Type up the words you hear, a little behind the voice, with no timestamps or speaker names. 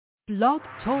Blog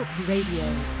Talk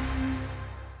Radio.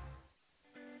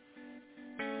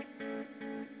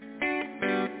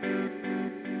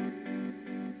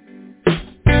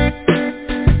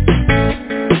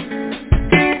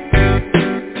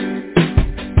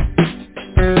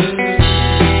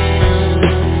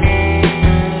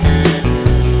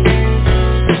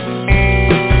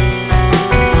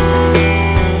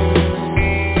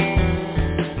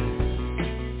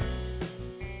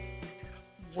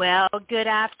 Good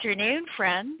afternoon,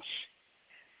 friends.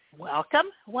 Welcome,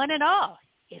 one and all.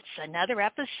 It's another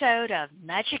episode of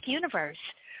Magic Universe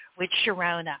with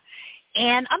Sharona.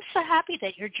 And I'm so happy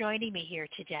that you're joining me here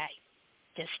today.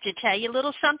 Just to tell you a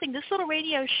little something, this little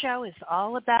radio show is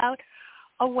all about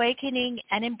awakening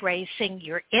and embracing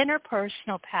your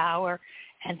interpersonal power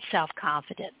and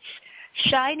self-confidence,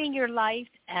 shining your light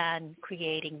and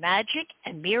creating magic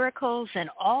and miracles in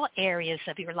all areas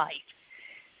of your life,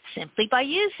 simply by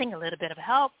using a little bit of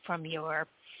help from your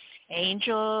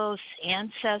angels,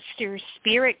 ancestors,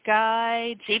 spirit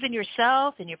guides, even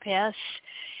yourself in your past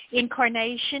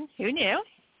incarnation. Who knew?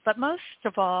 But most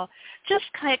of all, just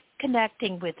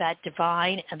connecting with that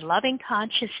divine and loving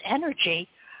conscious energy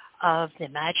of the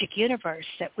magic universe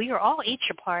that we are all each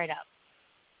a part of.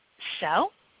 So,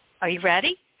 are you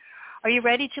ready? Are you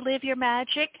ready to live your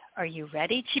magic? Are you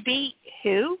ready to be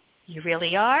who you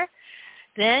really are?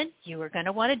 Then you are going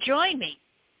to want to join me,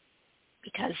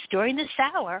 because during this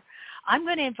hour, I'm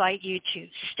going to invite you to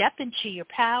step into your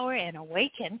power and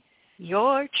awaken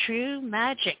your true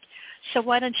magic. So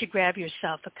why don't you grab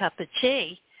yourself a cup of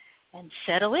tea and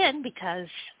settle in, because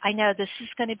I know this is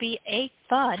going to be a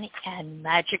fun and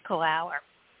magical hour.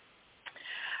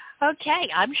 Okay,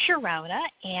 I'm Sharona,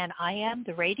 and I am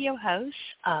the radio host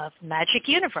of Magic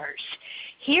Universe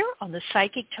here on the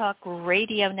Psychic Talk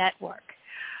Radio Network.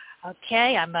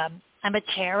 Okay, I'm a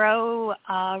tarot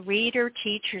reader,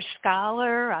 teacher,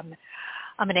 scholar. I'm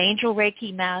an angel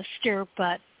Reiki master,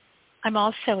 but I'm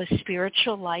also a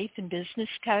spiritual life and business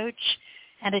coach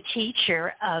and a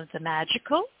teacher of the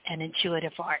magical and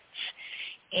intuitive arts.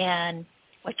 And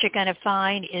what you're going to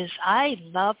find is I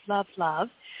love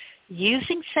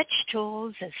using such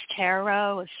tools as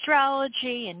tarot,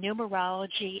 astrology, and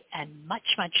numerology, and much,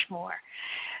 much more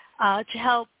to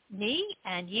help me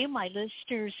and you, my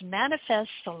listeners, manifest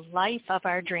the life of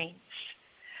our dreams.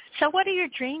 So what are your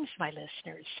dreams, my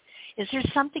listeners? Is there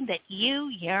something that you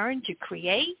yearn to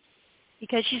create?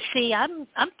 Because you see, I'm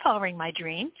following my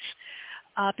dreams.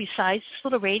 Besides this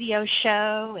little radio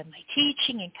show and my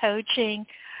teaching and coaching,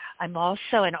 I'm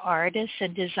also an artist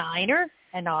and designer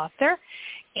and author.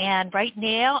 And right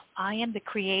now, I am the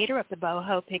creator of the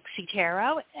Boho Pixie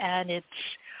Tarot, and it's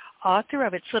author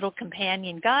of its little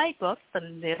companion guidebook, The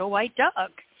Little White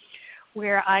Dog,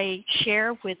 where I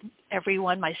share with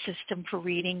everyone my system for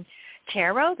reading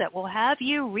tarot that will have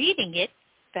you reading it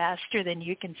faster than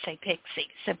you can say pixie,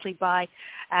 simply by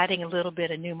adding a little bit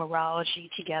of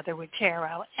numerology together with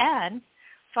tarot and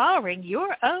following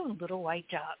your own little white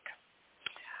dog.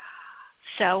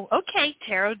 So, okay,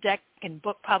 tarot deck and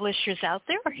book publishers out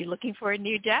there, are you looking for a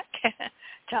new deck?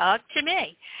 Talk to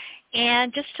me.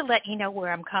 And just to let you know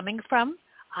where I'm coming from,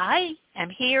 I am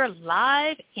here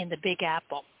live in the Big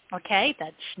Apple, okay?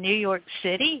 That's New York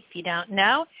City, if you don't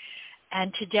know.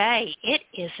 And today, it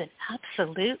is an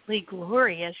absolutely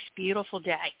glorious, beautiful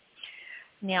day.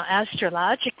 Now,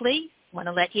 astrologically, I want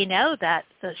to let you know that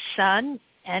the sun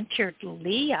entered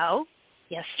Leo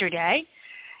yesterday,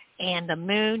 and the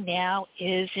moon now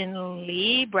is in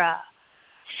Libra.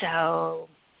 So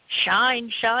shine,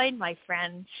 shine, my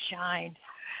friends, shine.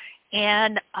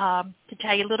 And to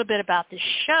tell you a little bit about the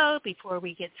show before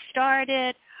we get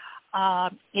started,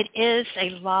 it is a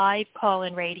live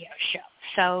call-in radio show.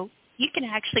 So you can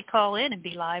actually call in and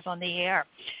be live on the air.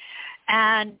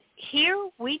 And here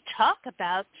we talk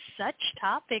about such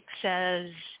topics as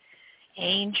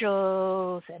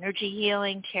angels, energy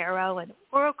healing, tarot and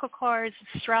oracle cards,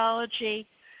 astrology,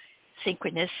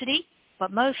 synchronicity,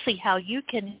 but mostly how you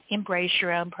can embrace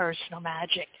your own personal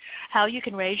magic, how you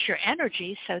can raise your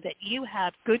energy so that you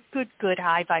have good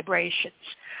high vibrations,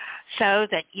 so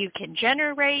that you can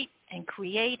generate and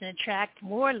create and attract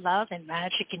more love and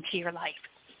magic into your life.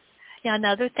 Now,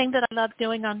 another thing that I love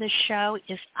doing on this show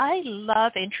is I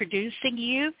love introducing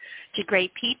you to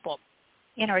great people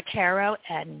in our tarot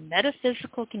and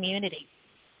metaphysical community.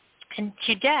 And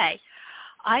today,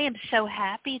 I am so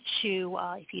happy to,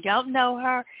 if you don't know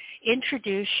her,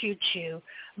 introduce you to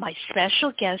my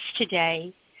special guest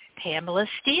today, Pamela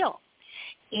Steele.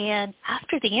 And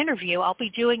after the interview, I'll be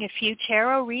doing a few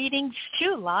tarot readings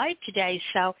too live today.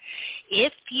 So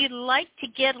if you'd like to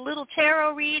get a little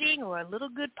tarot reading or a little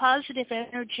good positive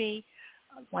energy,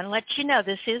 I want to let you know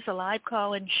this is a live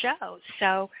call-in show.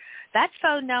 So that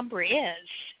phone number is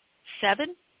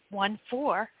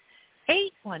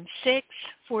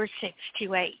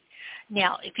 714-816-4628.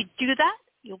 Now, if you do that,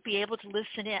 you'll be able to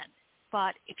listen in.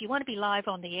 But if you want to be live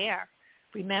on the air,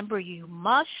 remember you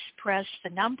must press the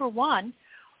number 1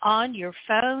 on your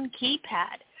phone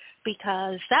keypad,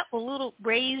 because that will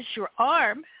raise your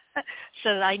arm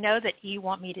so that I know that you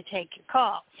want me to take your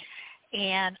call.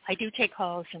 And I do take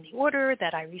calls in the order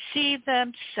that I receive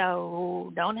them,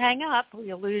 so don't hang up or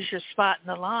you'll lose your spot in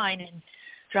the line and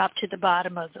drop to the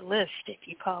bottom of the list if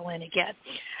you call in again.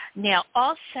 Now,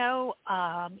 also,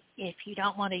 if you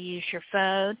don't want to use your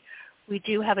phone, we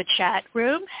do have a chat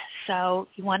room, so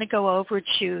you want to go over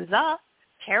to the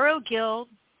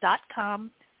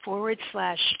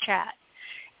tarotguild.com/chat,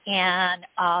 and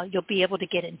you'll be able to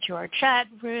get into our chat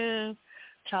room,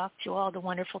 talk to all the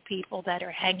wonderful people that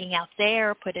are hanging out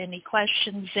there, put any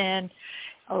questions in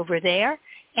over there.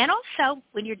 And also,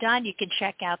 when you're done, you can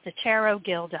check out the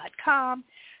tarotguild.com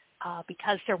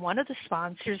because they're one of the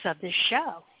sponsors of this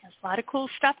show. There's a lot of cool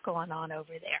stuff going on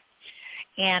over there.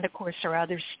 And, of course, our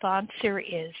other sponsor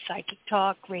is Psychic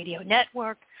Talk Radio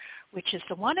Network, which is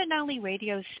the one and only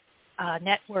radio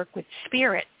network with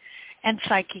spirit and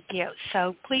psychic gifts.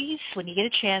 So please, when you get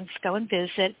a chance, go and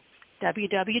visit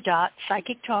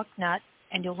www.psychictalknet,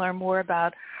 and you'll learn more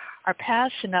about our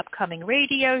past and upcoming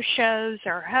radio shows,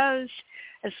 our hosts,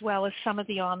 as well as some of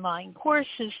the online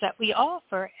courses that we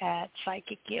offer at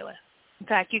Psychic U. In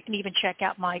fact, you can even check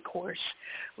out my course,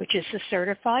 which is the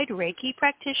Certified Reiki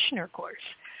Practitioner course,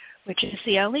 which is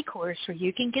the only course where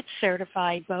you can get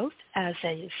certified both as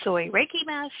a Soy Reiki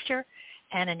Master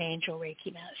and an Angel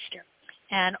Reiki Master.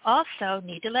 And also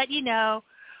need to let you know,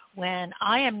 when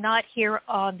I am not here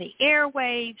on the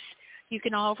airwaves, you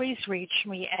can always reach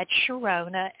me at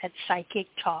Sharona at Psychic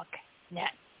Talk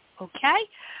Net. Okay?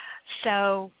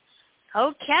 So,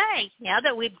 okay, now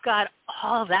that we've got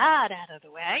all that out of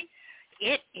the way,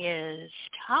 it is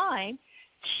time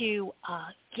to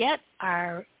get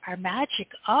our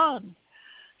magic on.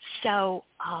 So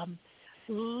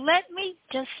let me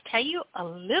just tell you a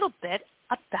little bit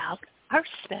about our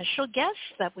special guest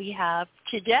that we have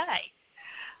today.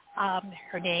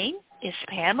 Her name is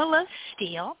Pamela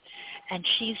Steele, and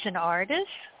she's an artist,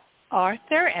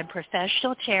 author, and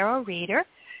professional tarot reader.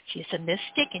 She's a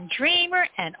mystic and dreamer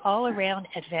and all-around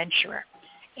adventurer.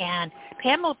 And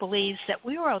Pamela believes that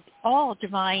we are all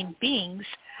divine beings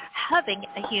having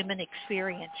a human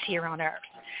experience here on Earth.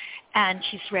 And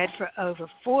she's read for over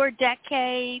 4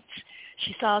 decades.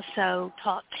 She's also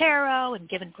taught tarot and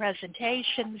given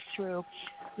presentations through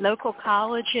local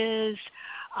colleges,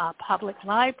 public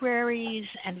libraries,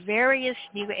 and various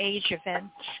New Age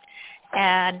events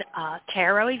and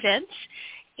tarot events.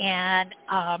 And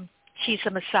she's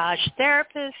a massage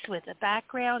therapist with a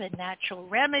background in natural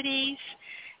remedies,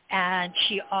 and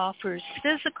she offers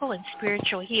physical and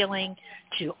spiritual healing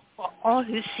to all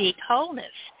who seek wholeness.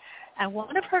 And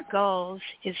one of her goals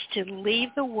is to leave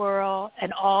the world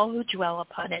and all who dwell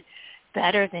upon it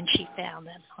better than she found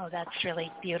them. Oh, that's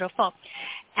really beautiful.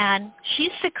 And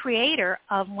she's the creator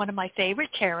of one of my favorite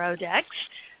tarot decks,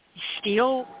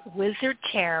 Steele Wizard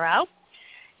Tarot,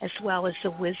 as well as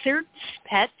the Wizard's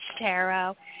Pets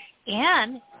Tarot,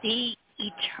 and the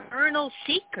Eternal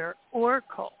Seeker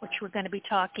Oracle, which we're going to be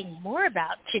talking more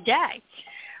about today.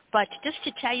 But just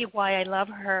to tell you why I love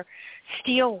her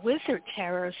Steele Wizard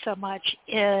Tarot so much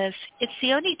is it's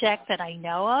the only deck that I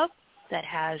know of that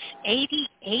has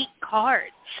 88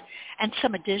 cards and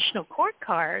some additional court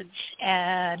cards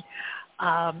and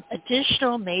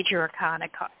additional major arcana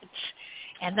cards.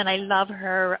 And then I love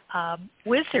her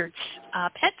Wizard's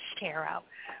Pets Tarot,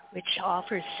 which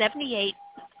offers 78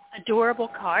 adorable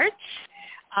cards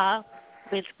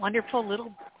with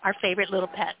wonderful our favorite little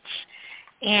pets.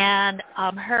 And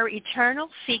her Eternal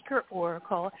Seeker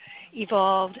Oracle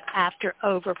evolved after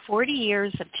over 40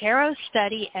 years of tarot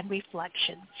study and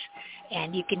reflections.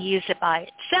 And you can use it by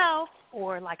itself,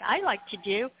 or like I like to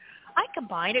do, I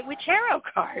combine it with tarot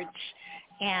cards.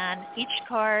 And each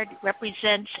card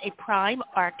represents a prime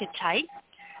archetype,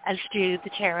 as do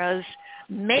the tarot's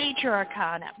major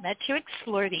arcana, meant to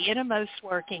explore the innermost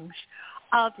workings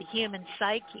of the human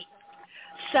psyche.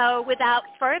 So without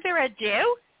further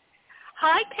ado,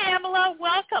 hi, Pamela.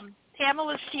 Welcome.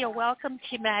 Pamela Steele, welcome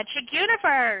to Magic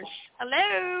Universe.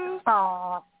 Hello.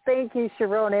 Oh, thank you,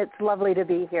 Sharona. It's lovely to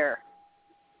be here.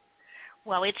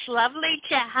 Well, it's lovely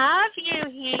to have you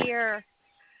here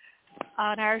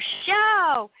on our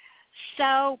show.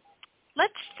 So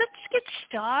let's get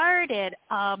started.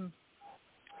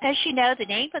 As you know, the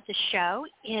name of the show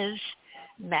is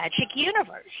Magic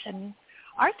Universe, and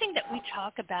our thing that we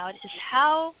talk about is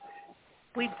how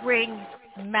we bring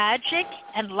magic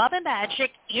and love and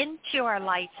magic into our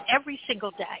life every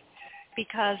single day,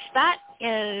 because that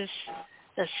is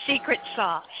the secret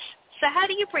sauce. So how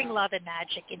do you bring love and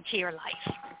magic into your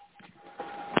life?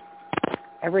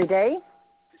 Every day?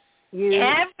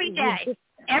 Every day.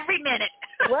 Every minute.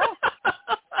 Well,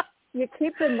 you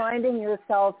keep reminding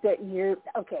yourself that you're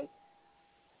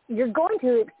going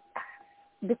to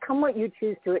become what you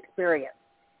choose to experience.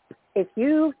 If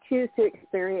you choose to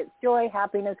experience joy,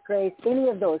 happiness, grace, any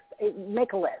of those,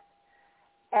 make a list.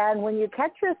 And when you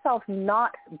catch yourself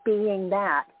not being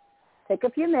that, take a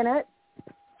few minutes,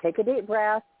 take a deep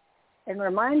breath, and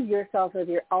remind yourself of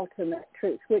your ultimate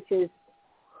truth, which is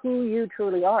who you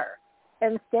truly are.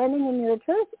 And standing in your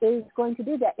truth is going to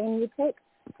do that. And you take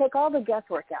all the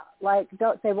guesswork out. Like,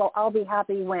 don't say, well, I'll be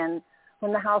happy when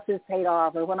the house is paid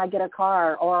off, or when I get a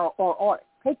car, or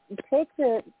take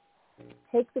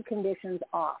the conditions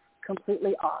off,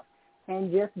 completely off,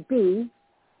 and just be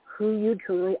who you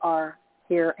truly are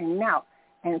here and now.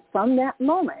 And from that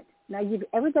moment, now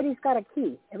everybody's got a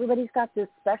key. Everybody's got this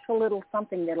special little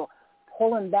something that'll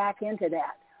pull them back into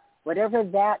that. Whatever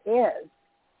that is,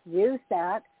 use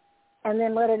that, and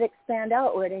then let it expand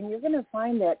outward. And you're going to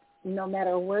find that no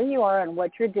matter where you are and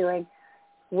what you're doing,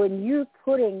 when you're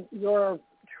putting your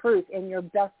truth and your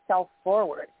best self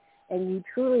forward, and you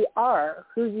truly are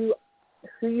who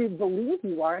you believe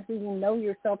you are, who you know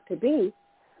yourself to be,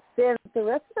 then the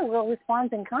rest of the world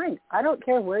responds in kind. I don't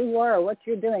care where you are or what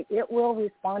you're doing; it will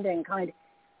respond in kind.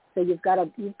 So you've got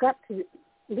to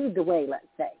lead the way, let's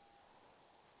say.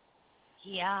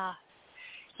 Yeah.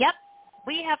 Yep.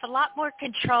 We have a lot more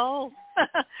control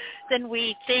than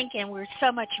we think, and we're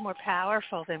so much more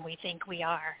powerful than we think we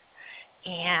are.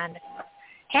 And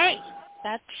hey,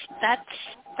 that's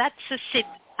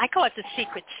I call it the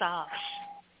secret sauce.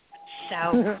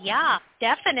 So yeah,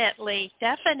 definitely.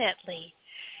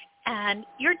 And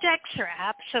your decks are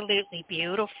absolutely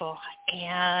beautiful,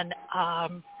 and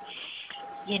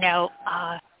you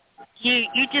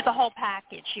do the whole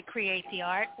package. You create the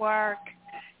artwork,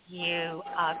 you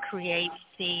create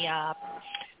the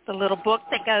little book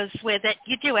that goes with it.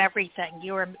 You do everything.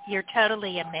 You're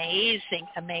totally amazing.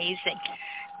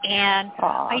 And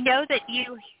I know that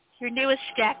your newest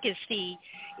deck is the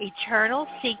Eternal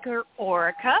Seeker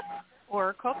Oracle.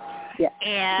 Yeah.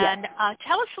 And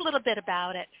tell us a little bit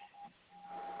about it.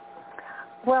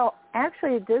 Well,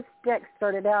 actually, this deck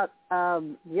started out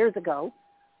years ago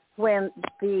when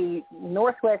the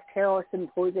Northwest Tarot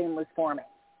Symposium was forming,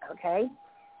 okay?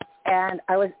 And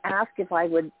I was asked if I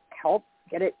would help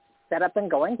get it set up and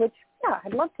going, which, yeah,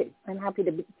 I'd love to. I'm happy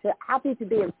to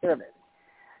be of service.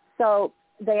 So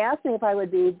they asked me if I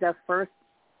would be the first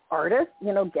artist,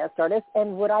 guest artist,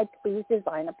 and would I please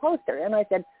design a poster? And I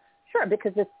said, sure,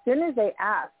 because as soon as they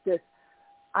asked, this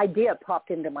idea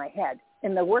popped into my head.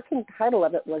 And the working title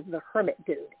of it was The Hermit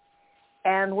Dude.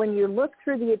 And when you look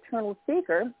through the Eternal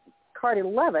Seeker, card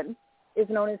 11 is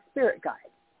known as Spirit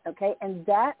Guide, okay? And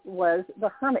that was the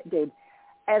Hermit Dude.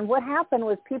 And what happened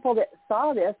was people that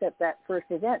saw this at that first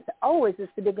event said, oh, is this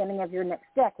the beginning of your next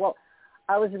deck? Well,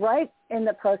 I was right in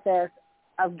the process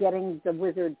of getting the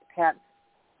wizard pets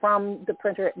from the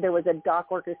printer. There was a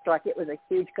dock worker strike. It was a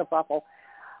huge kerfuffle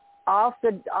off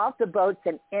the boats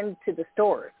and into the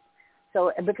stores.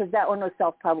 So because that one was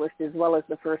self-published as well as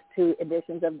the first two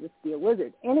editions of the Steele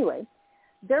Wizard. Anyway,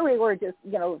 there we were just,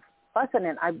 fussing,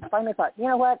 and I finally thought, you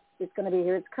know what, it's going to be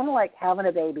here. It's kind of like having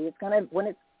a baby. When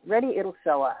it's ready, it'll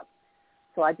show up.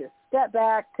 So I just stepped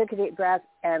back, took a deep breath,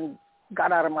 and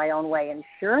got out of my own way. And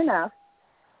sure enough,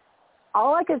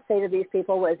 all I could say to these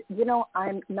people was,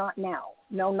 I'm not now.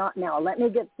 No, not now. Let me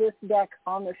get this deck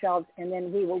on the shelves, and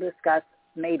then we will discuss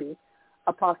maybe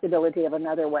a possibility of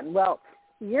another one. Well,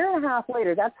 a year and a half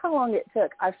later, that's how long it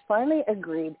took. I finally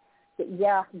agreed that,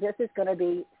 yeah, this is going to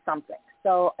be something.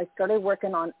 So I started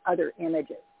working on other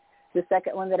images. The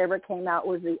second one that ever came out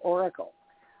was the Oracle,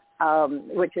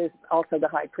 which is also the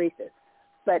High Priestess.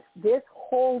 But this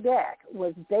whole deck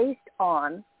was based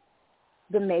on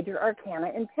the major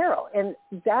arcana in tarot, and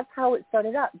that's how it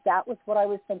started out. That was what I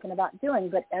was thinking about doing.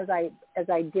 But as I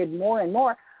did more and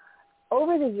more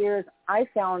over the years, I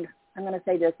found, I'm going to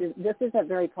say this is a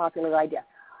very popular idea.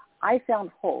 I found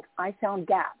holes. I found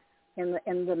gaps in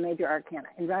the major arcana.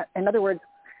 In other words,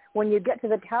 when you get to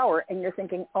the tower and you're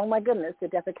thinking, oh my goodness, the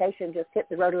defecation just hit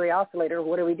the rotary oscillator.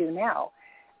 What do we do now?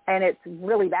 And it's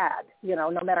really bad.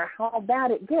 No matter how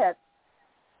bad it gets,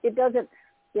 it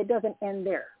doesn't end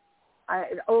there.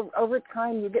 Over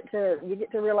time, you get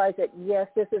to realize that yes,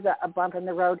 this is a bump in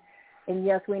the road, and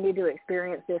yes, we need to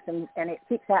experience this, and it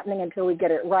keeps happening until we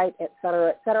get it right, et cetera,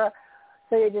 et cetera.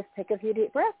 So you just take a few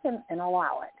deep breaths and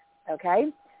allow it, okay?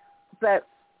 But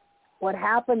what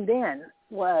happened then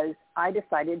was I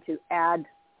decided to add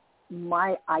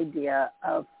my idea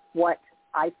of what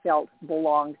I felt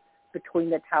belonged between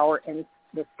the tower and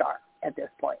the star at this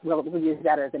point. We'll use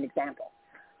that as an example.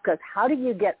 Because how do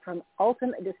you get from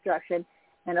ultimate destruction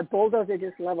and a bulldozer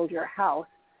just leveled your house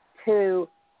to,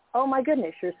 oh my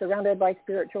goodness, you're surrounded by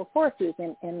spiritual forces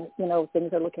and you know,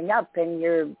 things are looking up and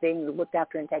you're being looked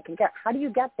after and taken care of. How do you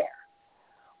get there?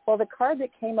 Well, the card that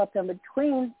came up in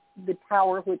between the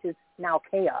tower, which is now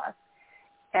chaos,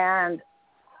 and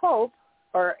hope,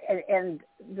 and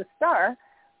the star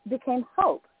became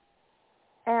hope.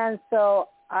 And so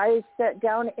I sat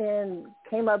down and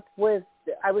came up with,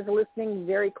 I was listening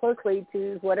very closely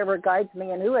to whatever guides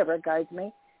me and whoever guides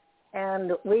me,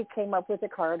 and we came up with the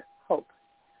card hope.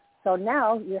 So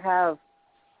now you have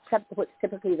what's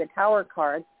typically the tower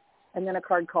card and then a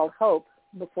card called hope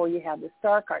before you have the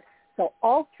star card. So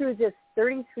all through this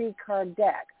 33-card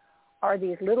deck are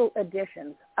these little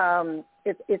additions.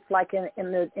 It's like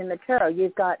in the tarot,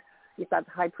 you've got the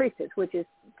high priestess, which is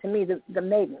to me the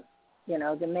maiden, you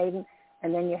know, the maiden,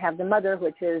 and then you have the mother,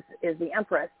 which is the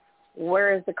empress.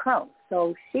 Where is the crone?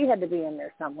 So she had to be in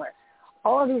there somewhere.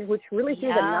 All of these, which really threw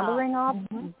the numbering off,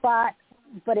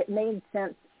 but it made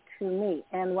sense to me.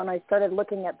 And when I started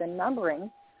looking at the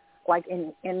numbering, like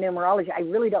in numerology, I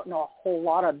really don't know a whole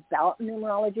lot about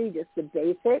numerology, just the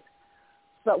basics.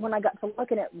 But when I got to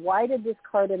looking at why did this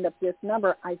card end up this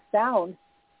number, I found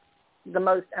the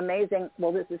most amazing,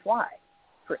 well, this is why,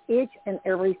 for each and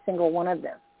every single one of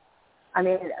them. I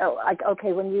mean, like,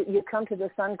 okay, when you come to the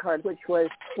sun card, which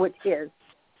is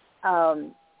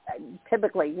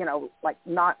typically, you know, like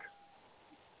not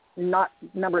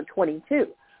number 22.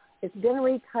 It's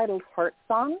generally titled Heart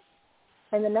Song,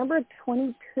 and the number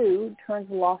 22 turns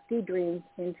lofty dreams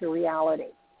into reality.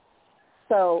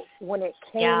 So when it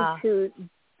came to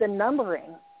the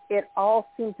numbering, it all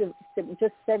seemed to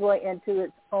just segue into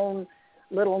its own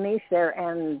little niche there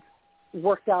and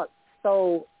worked out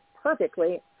so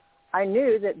perfectly. I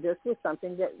knew that this was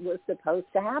something that was supposed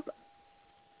to happen.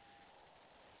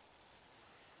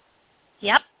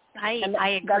 Yep,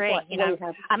 I agree. You know,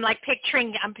 I'm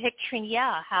picturing,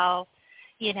 how,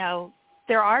 you know,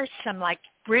 there are some like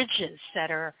bridges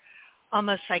that are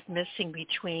almost like missing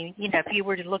between, you know, if you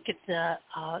were to look at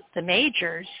the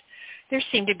majors, there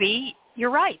seem to be,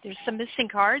 you're right, there's some missing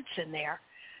cards in there.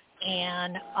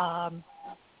 And,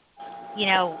 you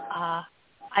know,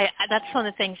 that's one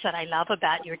of the things that I love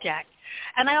about your deck.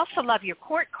 And I also love your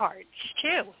court cards,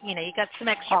 too. You know, you got some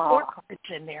extra court cards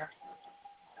in there.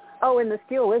 Oh, and the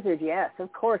Steele Wizard, yes,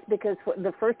 of course, because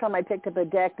the first time I picked up a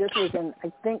deck, this was in,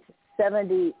 I think,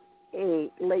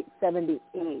 late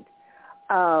 78.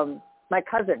 My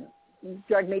cousin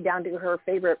dragged me down to her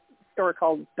favorite store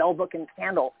called Bell Book and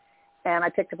Candle, and I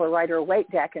picked up a Rider-Waite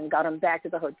deck and got them back to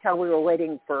the hotel. We were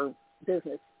waiting for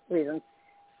business reasons,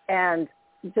 and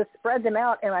just spread them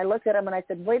out, and I looked at them, and I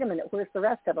said, wait a minute, where's the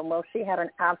rest of them? Well, she had an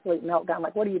absolute meltdown,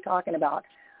 like, what are you talking about?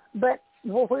 But,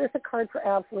 well, where's the card for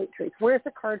absolute truth? Where's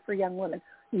the card for young women?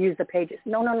 Use the pages.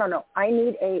 No. I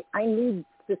need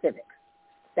specifics.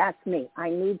 That's me. I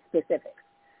need specifics.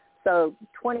 So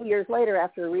 20 years later,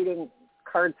 after reading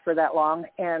cards for that long,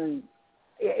 and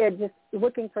it just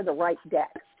looking for the right deck,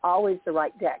 always the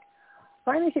right deck.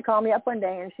 Finally, she called me up one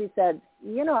day, and she said,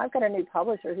 you know, I've got a new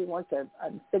publisher who wants a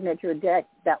signature deck,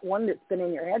 that one that's been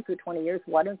in your head for 20 years.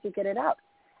 Why don't you get it out?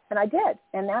 And I did.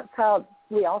 And that's how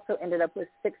we also ended up with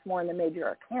 6 more in the major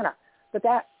arcana. But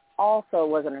that also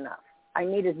wasn't enough. I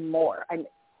needed more.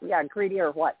 Greedy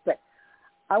or what. But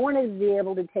I wanted to be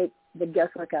able to take the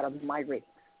guesswork out of my readings,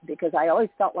 because I always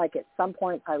felt like at some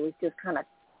point I was just kind of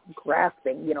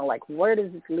grasping, you know, like, where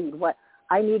does this lead? What?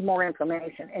 I need more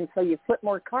information. And so you flip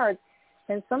more cards,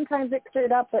 and sometimes it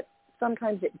cleared up, but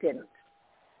sometimes it didn't.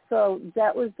 So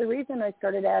that was the reason I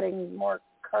started adding more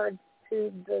cards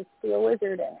to the Steele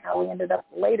Wizard, and how we ended up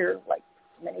later, like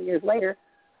many years later,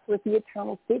 with the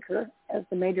Eternal Seeker as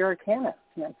the major arcana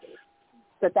answer.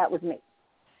 But that was me.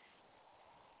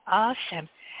 Awesome.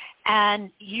 And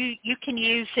you can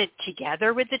use it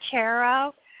together with the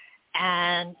tarot,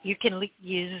 and you can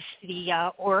use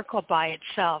the oracle by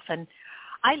itself. And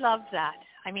I love that.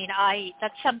 I mean,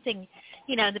 that's something,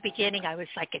 you know, in the beginning I was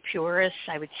like a purist.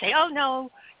 I would say, oh, no,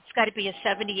 it's got to be a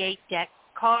 78 deck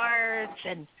cards,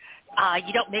 and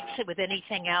you don't mix it with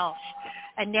anything else.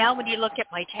 And now when you look at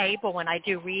my table, when I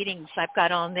do readings, I've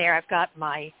got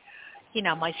my, you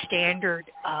know, my standard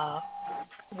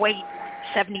weight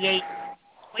 78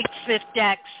 weight fifth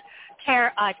decks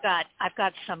I've got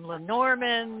some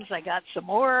Lenormands, I got some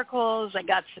Oracles, I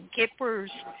got some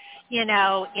Kippers. You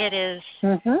know, it is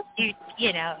I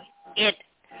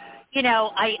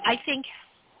think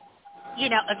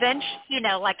eventually,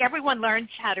 like everyone learns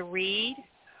how to read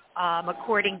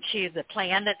according to the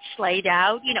plan that's laid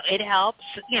out. It helps.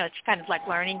 It's kind of like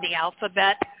learning the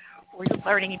alphabet or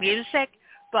learning music.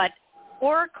 But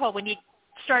Oracle, when you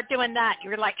start doing that,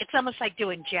 you're like, it's almost like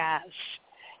doing jazz.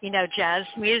 Jazz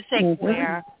music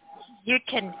where you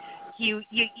can you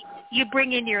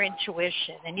bring in your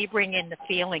intuition and you bring in the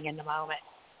feeling in the moment,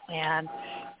 and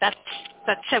that's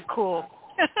so cool.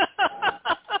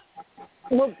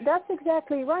 Well, that's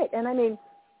exactly right. And I mean,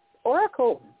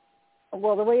 Oracle,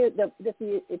 well, the way the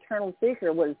Eternal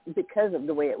Seeker was because of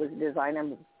the way it was designed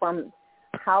and from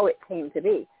how it came to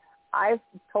be. I've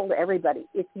told everybody,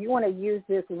 if you want to use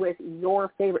this with use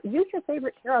your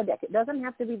favorite tarot deck. It doesn't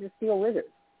have to be the Steele Wizard.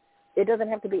 It doesn't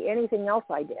have to be anything else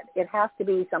I did. It has to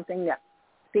be something that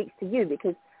speaks to you,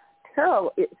 because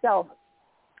tarot itself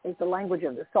is the language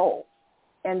of the soul.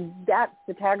 And that's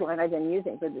the tagline I've been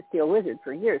using for the Steele Wizard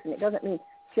for years. And it doesn't mean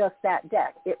just that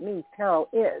deck. It means tarot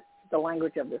is the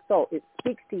language of the soul. It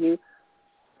speaks to you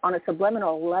on a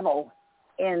subliminal level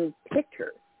in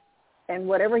pictures. And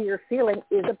whatever you're feeling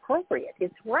is appropriate.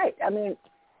 It's right. I mean,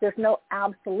 there's no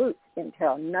absolutes in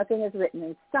tarot. Nothing is written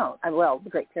in stone. Well, the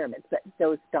Great Pyramids, but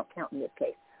those don't count in this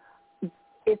case.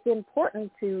 It's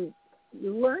important to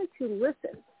learn to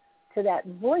listen to that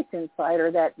voice inside,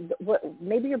 or that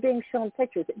maybe you're being shown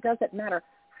pictures. It doesn't matter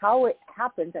how it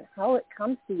happens and how it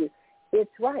comes to you.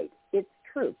 It's right. It's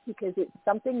true, because it's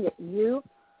something that you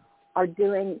are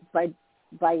doing by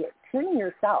tuning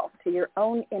yourself to your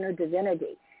own inner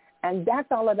divinity. And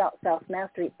that's all about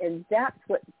self-mastery, and that's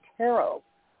what tarot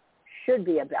should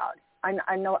be about.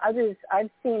 I know others, I've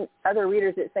seen other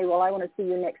readers that say, well, I want to see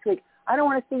you next week. I don't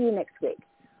want to see you next week.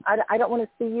 I don't want to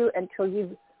see you until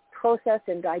you've processed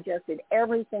and digested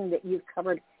everything that you've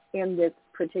covered in this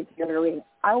particular reading.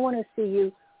 I want to see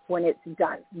you when it's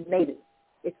done, maybe.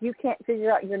 If you can't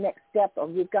figure out your next step, or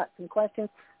you've got some questions,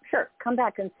 sure, come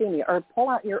back and see me, or pull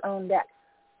out your own deck.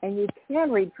 And you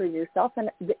can read for yourself, and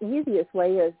the easiest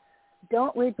way is,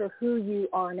 don't read for who you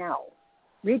are now.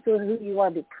 Read for who you are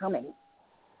becoming.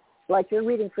 Like you're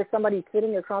reading for somebody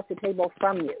sitting across the table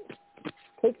from you.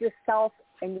 Take yourself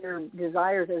and your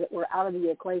desires, as it were, out of the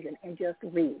equation and just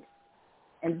read.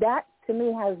 And that, to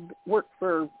me, has worked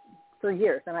for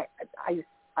years. And I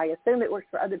assume it works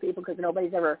for other people, because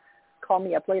nobody's ever called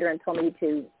me up later and told me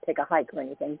to take a hike or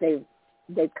anything.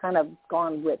 They've kind of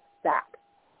gone with that.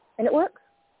 And it works.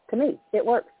 To me, it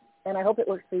works. And I hope it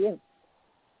works for you.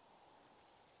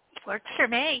 Works for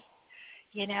me.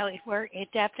 It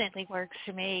definitely works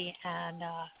for me. And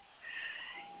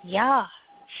yeah.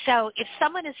 So if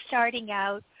someone is starting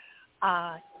out,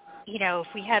 if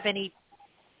we have any,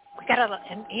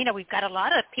 we've got a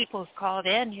lot of people who've called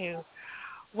in who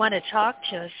want to talk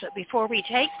to us. So before we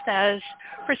take those,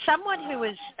 for someone who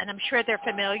is, and I'm sure they're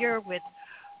familiar with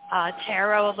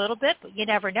tarot a little bit, but you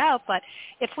never know. But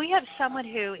if we have someone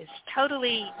who is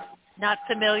totally not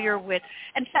familiar with,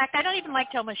 in fact, I don't even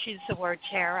like to almost use the word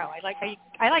tarot.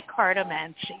 I like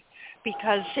cartomancy,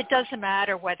 because it doesn't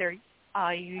matter whether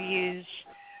you use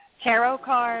tarot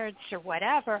cards or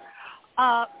whatever.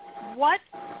 Is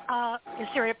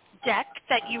there a deck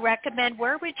that you recommend?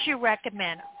 Where would you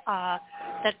recommend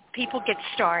that people get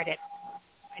started?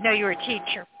 I know you're a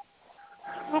teacher.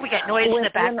 Well, we got noise in the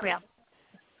background.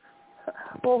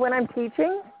 Well, when I'm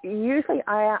teaching, usually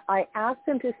I ask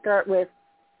them to start with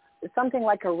something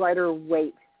like a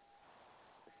Rider-Waite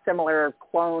similar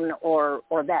clone, or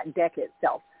that deck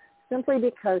itself, simply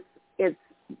because it's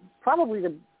probably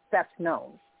the best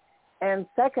known. And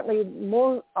secondly,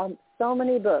 so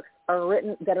many books are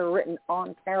written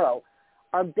on tarot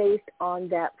are based on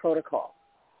that protocol.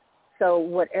 So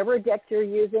whatever deck you're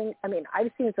using, I mean,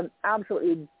 I've seen some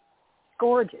absolutely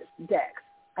gorgeous decks.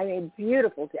 I mean,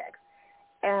 beautiful decks.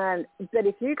 But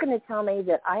if you're going to tell me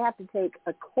that I have to take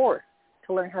a course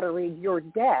to learn how to read your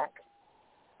deck,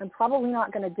 I'm probably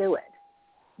not going to do it,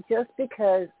 just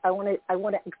because I want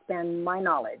to expand my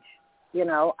knowledge.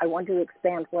 I want to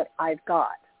expand what I've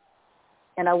got,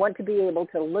 and I want to be able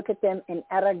to look at them and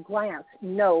at a glance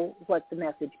know what the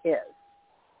message is.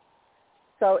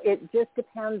 So it just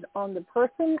depends on the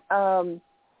person.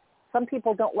 Some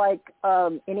people don't like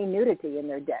any nudity in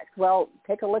their decks. Well,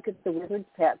 take a look at the Wizard's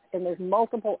Pets, and there's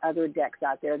multiple other decks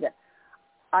out there that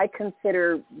I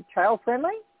consider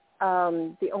child-friendly.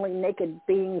 The only naked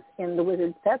beings in the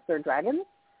Wizard's Pets are dragons,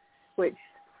 which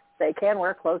they can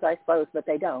wear clothes, I suppose, but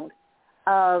they don't.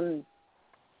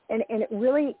 And it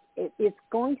really, it's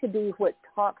going to be what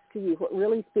talks to you, what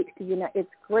really speaks to you. Now, it's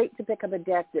great to pick up a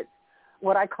deck that's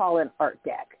what I call an art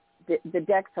deck. The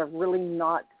decks are really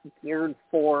not geared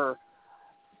for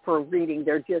reading.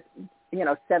 They're just,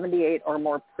 78 or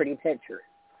more pretty pictures.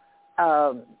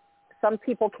 Some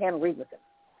people can read with them.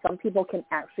 Some people can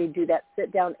actually do that,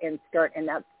 sit down and start, and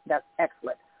that's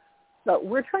excellent. But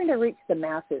we're trying to reach the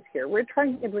masses here. We're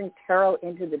trying to bring tarot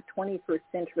into the 21st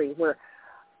century where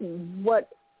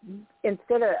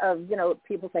instead of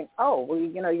people saying, oh, well,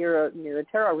 you're a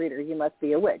tarot reader, you must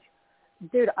be a witch.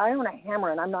 Dude, I own a hammer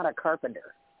and I'm not a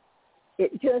carpenter.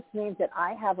 It just means that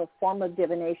I have a form of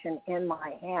divination in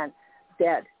my hand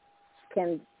that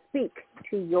can speak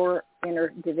to your inner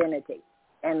divinity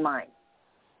and mine.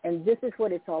 And this is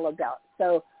what it's all about.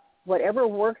 So whatever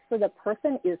works for the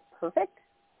person is perfect.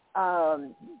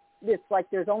 It's like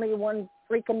there's only one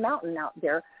freaking mountain out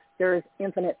there. There's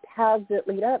infinite paths that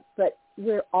lead up, but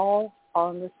we're all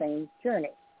on the same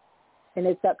journey. And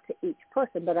it's up to each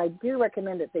person. But I do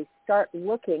recommend that they start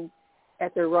looking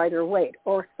at their Rider-Waite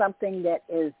or something that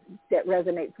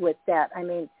resonates with that. I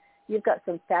mean, you've got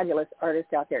some fabulous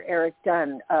artists out there, Eric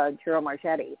Dunn, Giro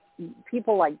Marchetti,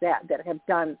 people like that have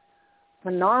done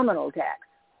phenomenal decks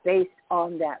based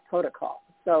on that protocol.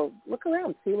 So look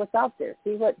around, see what's out there,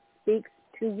 see what speaks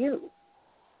to you.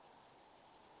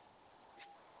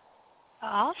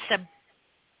 Awesome.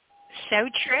 So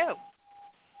true.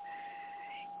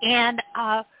 And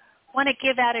I want to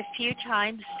give out a few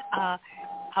times,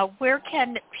 where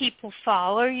can people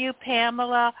follow you,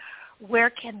 Pamela? Where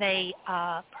can they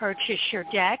purchase your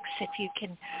decks? If you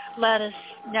can let us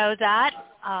know that.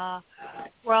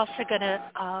 We're also going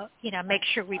to, make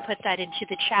sure we put that into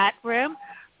the chat room.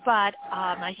 But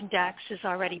I think Dax is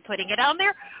already putting it on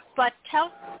there. But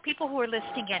tell people who are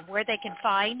listening in where they can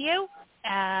find you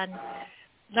and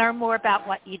learn more about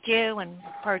what you do and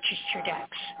purchase your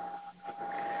decks.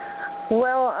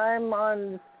 Well, I'm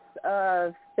on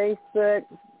Facebook,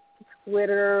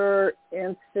 Twitter,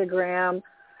 Instagram,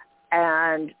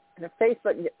 and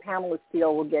Facebook, Pamela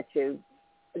Steele will get you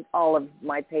all of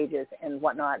my pages and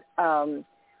whatnot.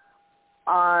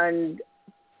 On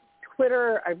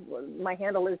Twitter, my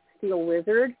handle is Steele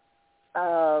Wizard,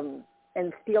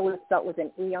 and Steele is spelled with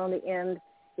an E on the end.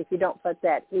 If you don't put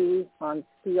that E on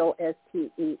Steele,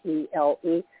 Steele,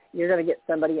 you're going to get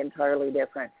somebody entirely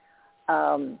different.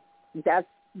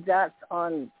 That's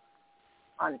on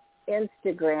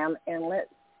Instagram, and let's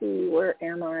see, where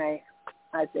am I?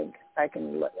 I think I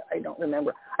can look. I don't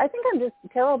remember. I think I'm just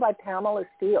Tarot by Pamela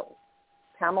Steele.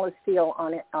 Pamela Steele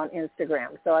on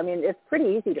Instagram. So I mean, it's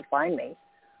pretty easy to find me.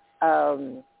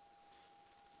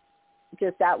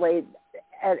 Just that way,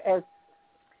 as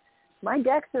my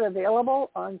decks are available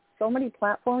on so many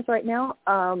platforms right now.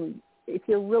 If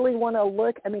you really want to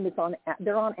look, I mean,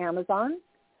 they're on Amazon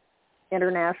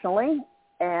internationally,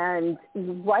 and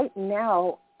right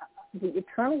now, the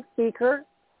Eternal Seeker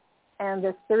and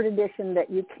the third edition that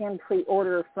you can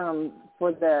pre-order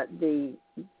for the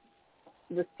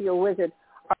Steel Wizard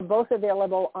are both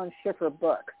available on Schiffer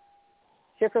Books.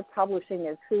 Schiffer Publishing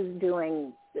is who's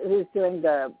doing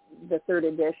the third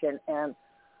edition, and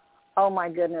oh my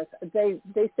goodness, they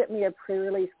sent me a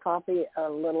pre-release copy a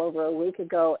little over a week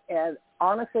ago, and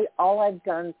honestly, all I've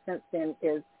done since then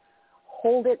is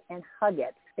hold it and hug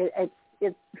it.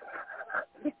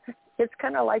 It's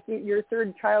kind of like your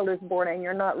third child is born and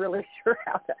you're not really sure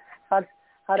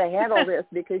how to handle this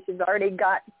because you've already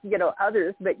got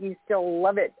others, but you still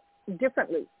love it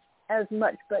differently, as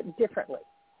much but differently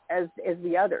as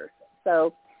the others.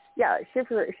 So yeah,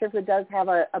 Schiffer does have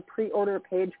a pre-order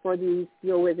page for the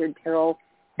Steel Wizard Tarot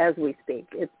as we speak.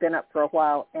 It's been up for a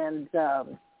while, and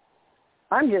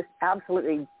I'm just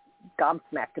absolutely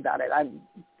gobsmacked about it.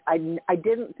 I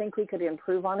didn't think we could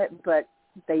improve on it, but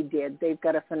they did. They've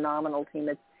got a phenomenal team.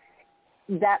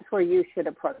 That's where you should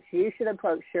approach. You should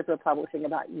approach Schiffer Publishing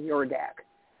about your deck.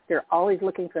 They're always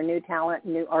looking for new talent,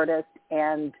 new artists,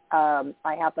 and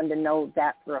I happen to know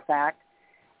that for a fact.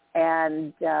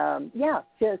 And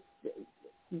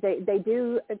they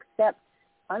do accept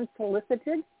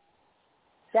unsolicited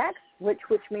decks, which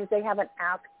means they haven't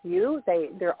asked you.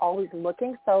 They're always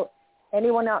looking. So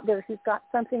anyone out there who's got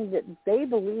something that they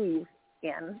believe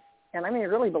in, and I mean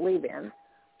really believe in,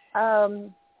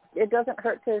 it doesn't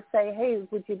hurt to say, hey,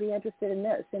 would you be interested in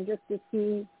this? And just to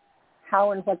see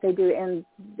how and what they do. And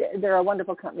they're a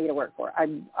wonderful company to work for.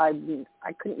 I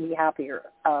couldn't be happier.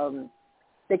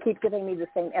 They keep giving me the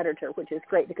same editor, which is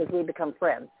great because we become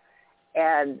friends,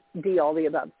 and do all the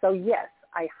above. So yes,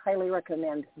 I highly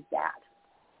recommend that.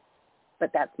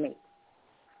 But that's me.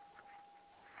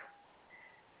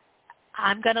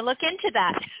 I'm going to look into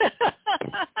that.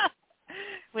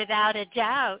 Without a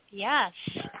doubt, yes.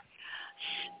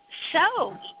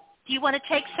 So, do you want to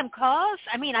take some calls?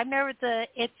 I mean, I've never the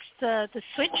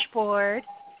switchboard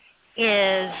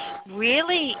is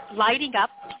really lighting up.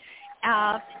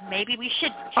 Maybe we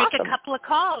should take a couple of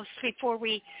calls before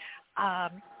we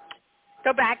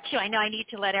go back to, I know I need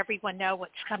to let everyone know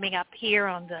what's coming up here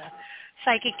on the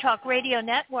Psychic Talk Radio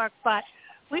Network, but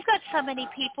we've got so many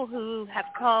people who have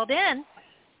called in.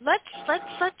 Let's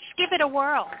give it a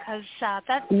whirl, because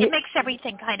it makes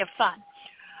everything kind of fun.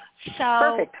 So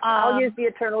perfect. I'll use the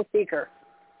Eternal Seeker.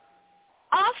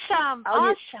 Awesome.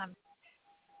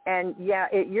 And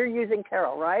you're using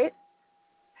tarot, right?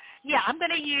 Yeah, I'm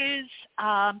going to use,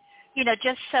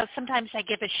 just so sometimes I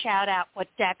give a shout out what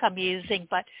deck I'm using,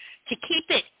 but to keep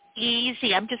it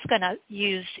easy, I'm just going to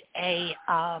use a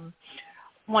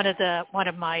one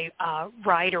of my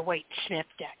Rider-Waite Smith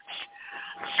decks.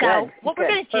 So what we're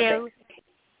going to do,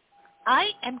 I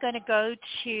am going to go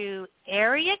to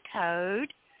area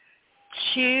code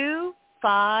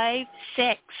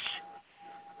 256.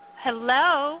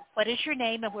 Hello, what is your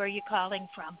name and where are you calling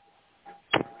from?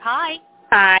 Hi.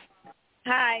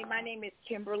 Hi, my name is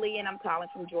Kimberly, and I'm calling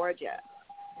from Georgia.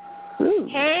 Ooh.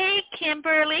 Hey,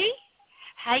 Kimberly.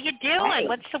 How you doing? Hi.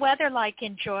 What's the weather like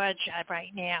in Georgia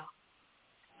right now?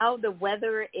 Oh, the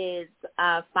weather is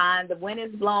fine. The wind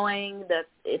is blowing.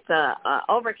 It's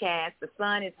overcast. The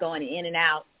sun is going in and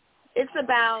out. It's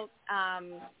about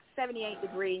 78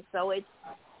 degrees, so it's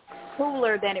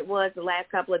cooler than it was the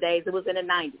last couple of days. It was in the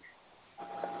 90s.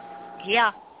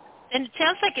 Yeah. And it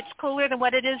sounds like it's cooler than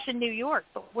what it is in New York,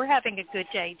 but we're having a good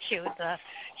day, too. The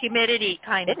humidity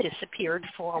kind of disappeared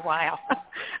for a while.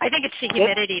 I think it's the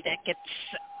humidity that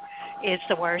is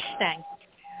the worst thing.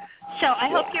 So I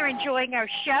hope you're enjoying our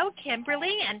show,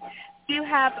 Kimberly, and do you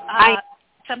have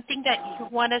something that you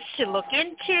want us to look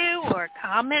into or a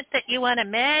comment that you want to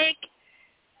make?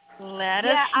 Let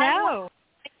us know.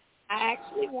 I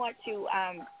actually want to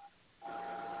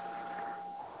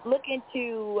look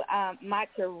into my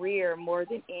career more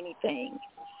than anything.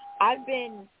 I've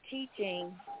been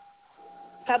teaching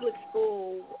public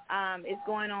school. It's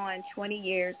going on 20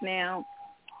 years now.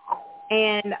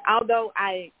 And although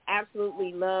I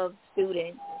absolutely love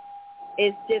students,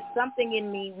 it's just something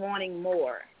in me wanting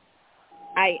more.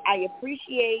 I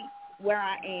appreciate where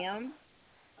I am,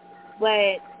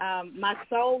 but my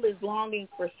soul is longing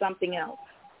for something else.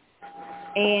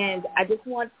 And I just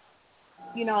want,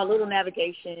 a little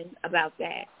navigation about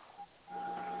that.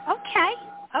 Okay.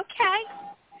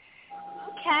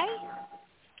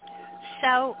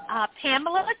 So,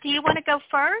 Pamela, do you want to go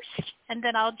first, and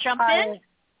then I'll jump in?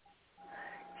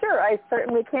 Sure, I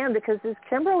certainly can, because as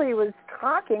Kimberly was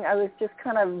talking, I was just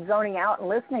kind of zoning out and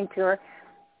listening to her,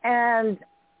 and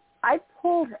I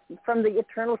pulled from the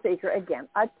Eternal Seeker again.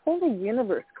 I pulled a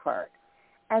Universe card,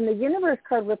 and the Universe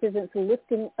card represents the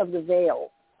lifting of the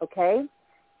veil, okay?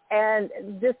 And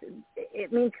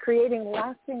it means creating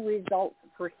lasting results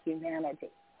for humanity,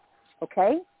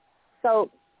 okay? So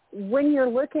when you're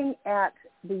looking at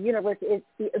the universe, it's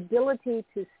the ability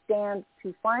to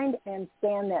find and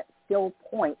stand that still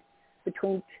point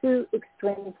between two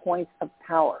extreme points of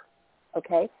power,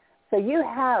 okay? So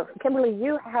Kimberly,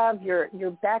 you have your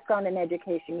background in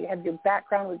education. You have your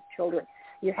background with children.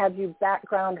 You have your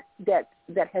background that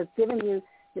has given you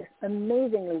this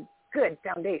amazingly good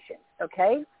foundation,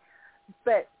 okay?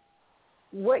 But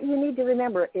what you need to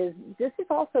remember is this has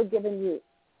also given you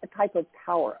a type of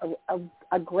power,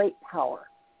 a great power.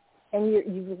 And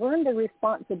you've learned the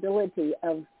responsibility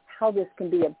of how this can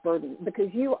be a burden,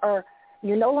 because you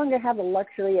no longer have the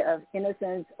luxury of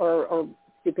innocence or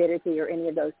stupidity or any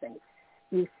of those things.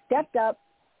 You've stepped up,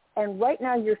 and right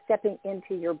now you're stepping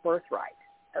into your birthright,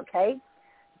 okay?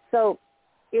 So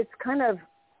it's kind of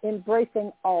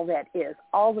embracing all that is,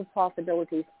 all the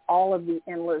possibilities, all of the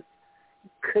endless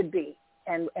could be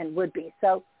and would be.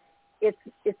 So it's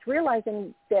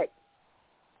realizing that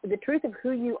the truth of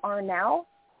who you are now,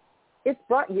 it's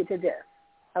brought you to this,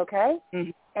 okay?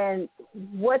 Mm-hmm. And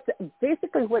what the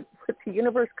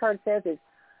Universe card says is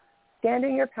stand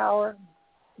in your power.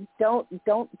 Don't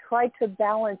try to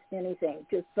balance anything,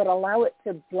 but allow it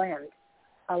to blend.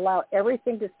 Allow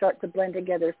everything to start to blend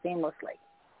together seamlessly.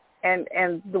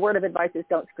 And the word of advice is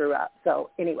don't screw up. So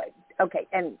anyway, okay.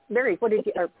 And Mary,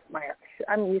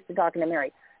 I'm used to talking to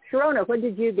Mary. Sharona, what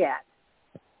did you get?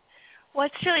 Well,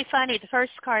 it's really funny. The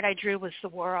first card I drew was the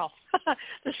World,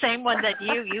 the same one that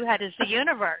you had as the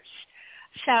Universe.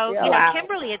 So,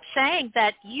 Kimberly, it's saying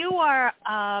that you are,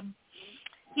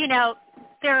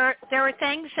 there are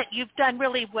things that you've done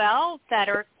really well that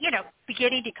are,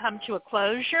 beginning to come to a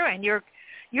closure, and you're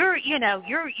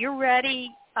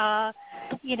ready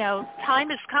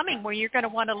time is coming where you're going to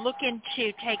want to look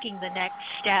into taking the next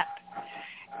step.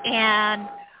 And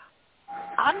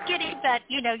I'm getting that,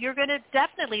 you're going to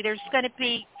definitely, there's going to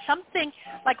be something,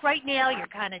 like right now you're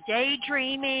kind of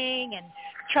daydreaming and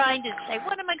trying to say,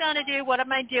 what am I going to do? What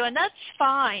am I doing? That's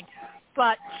fine.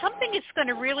 But something is going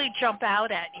to really jump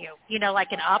out at you,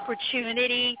 like an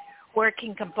opportunity where it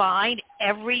can combine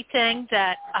everything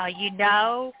that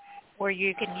where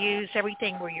you can use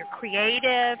everything where you're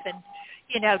creative and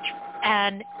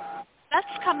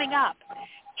that's coming up.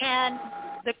 And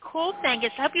the cool thing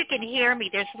is, I hope you can hear me.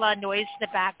 There's a lot of noise in the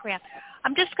background.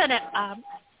 I'm just going to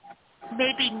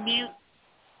maybe mute.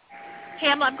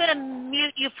 Pamela, I'm going to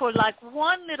mute you for like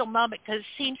one little moment because it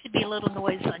seems to be a little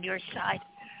noise on your side.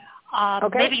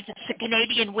 Okay. Maybe it's the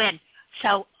Canadian wind.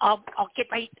 So I'll get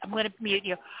right. I'm going to mute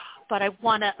you. But I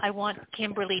want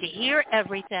Kimberly to hear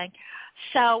everything.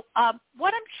 So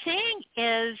what I'm saying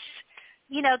is,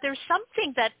 there's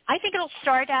something that I think it'll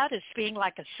start out as being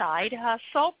like a side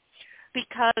hustle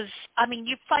because,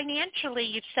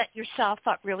 you've set yourself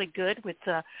up really good with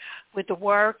the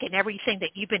work and everything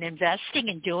that you've been investing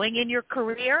and doing in your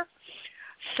career.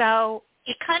 So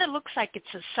it kind of looks like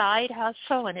it's a side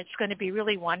hustle, and it's going to be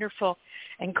really wonderful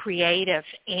and creative.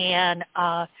 And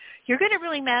you're going to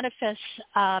really manifest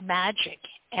magic.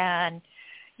 And,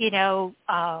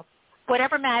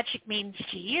 whatever magic means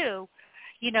to you,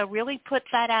 really put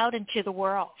that out into the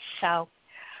world. So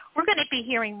we're going to be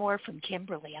hearing more from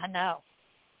Kimberly, I know.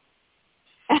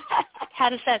 How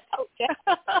does that? Okay.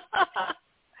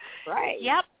 Right.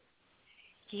 Yep.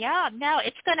 Yeah, no,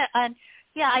 it's going to,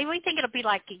 I really think it'll be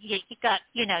like you got,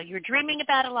 you're dreaming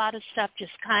about a lot of stuff,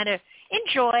 just kind of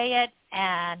enjoy it,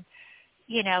 and,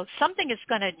 something is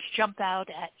going to jump out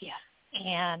at you.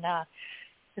 And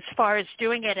as far as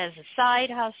doing it as a side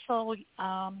hustle,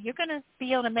 you're going to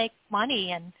be able to make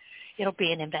money, and it'll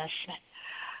be an investment.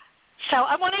 So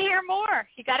I want to hear more.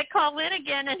 You got to call in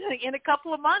again in a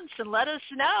couple of months and let us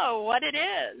know what it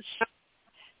is.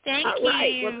 Thank you.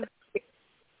 Right. Well,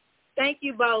 thank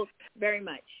you both very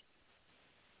much.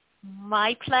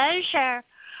 My pleasure.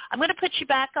 I'm going to put you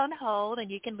back on hold, and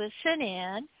you can listen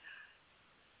in.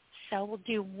 So we'll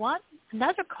do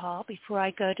another call before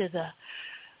I go to the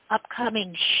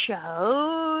upcoming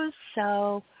shows.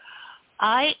 So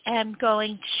I am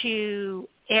going to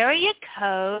area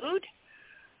code.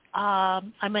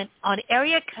 I'm on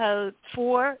area code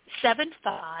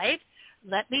 475.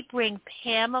 Let me bring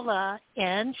Pamela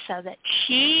in so that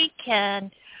she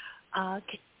can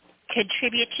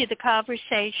contribute to the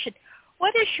conversation.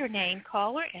 What is your name,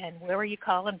 caller, and where are you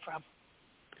calling from?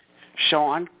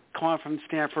 Sean, calling from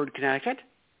Stamford, Connecticut.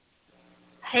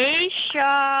 Hey,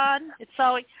 Sean. It's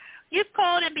always you've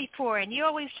called in before, and you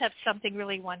always have something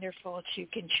really wonderful to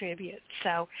contribute.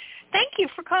 So thank you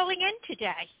for calling in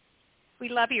today. We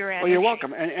love your energy. Well, you're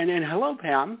welcome. And hello,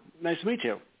 Pam. Nice to meet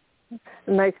you.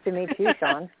 Nice to meet you,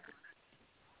 Sean.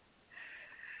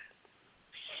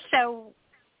 So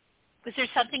was there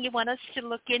something you want us to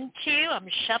look into? I'm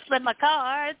shuffling my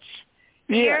cards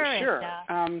here. Yeah, sure.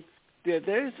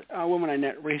 There's a woman I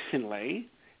met recently,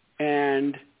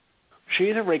 and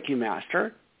she's a Reiki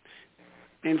master,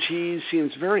 and she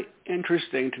seems very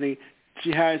interesting to me.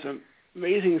 She has an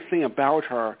amazing thing about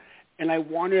her, and I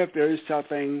wonder if there's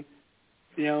something,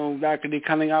 that could be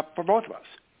coming up for both of us.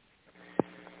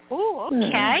 Oh,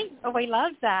 okay. Oh, I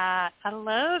love that. I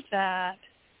love that.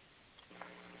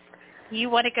 You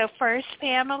want to go first,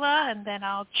 Pamela, and then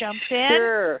I'll jump in?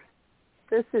 Sure.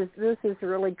 This is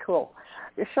really cool.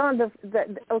 Sean,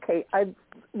 okay, I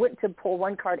went to pull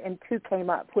one card and two came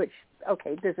up, which,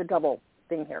 okay, there's a double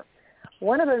thing here.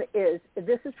 One of them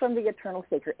this is from the Eternal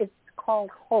Seeker. It's called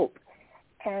Hope.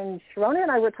 And Sharona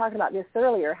and I were talking about this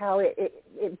earlier, how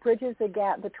it bridges the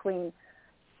gap between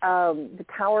the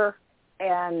tower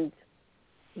and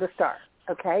the star,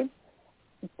 okay?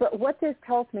 But what this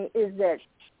tells me is that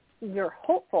you're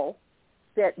hopeful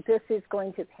that this is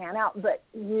going to pan out, but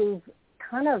you've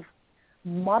kind of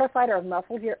modified or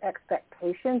muffled your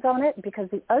expectations on it, because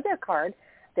the other card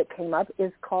that came up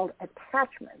is called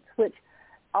Attachments, which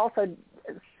also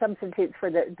substitutes for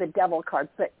the devil card.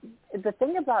 But the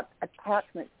thing about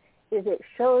attachments is it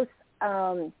shows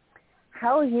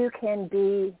how you can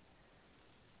be,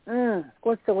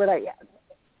 what's the word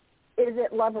is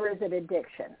it love or is it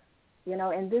addiction?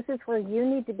 And this is where you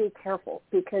need to be careful,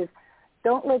 because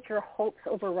don't let your hopes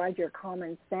override your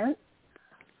common sense.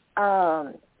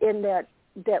 In that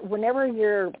when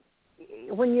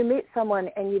you meet someone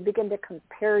and you begin to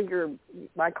compare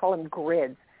I call them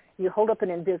grids, you hold up an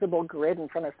invisible grid in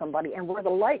front of somebody, and where the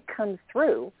light comes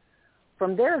through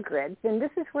from their grid, then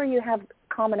this is where you have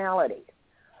commonality.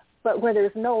 But where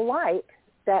there's no light,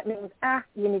 that means,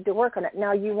 you need to work on it.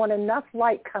 Now you want enough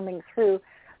light coming through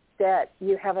that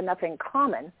you have enough in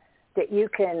common that you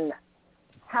can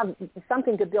have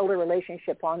something to build a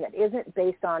relationship on that isn't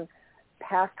based on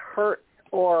past hurts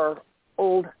or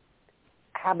old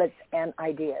habits and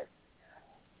ideas.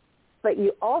 But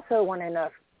you also want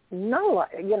enough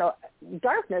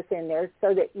darkness in there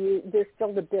so that there's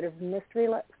still a bit of mystery,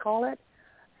 let's call it.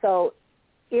 So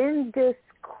in this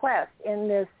quest, in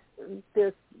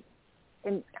this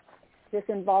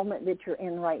involvement that you're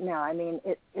in right now, I mean,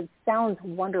 it sounds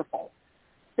wonderful,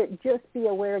 but just be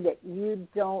aware that you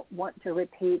don't want to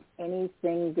repeat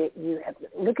anything that you have.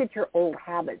 Look at your old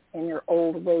habits and your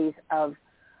old ways of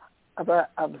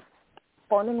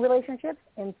forming relationships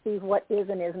and see what is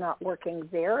and is not working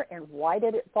there and why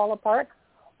did it fall apart,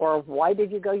 or why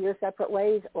did you go your separate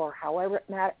ways, or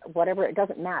whatever, it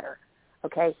doesn't matter,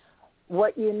 okay?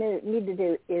 What you need to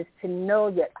do is to know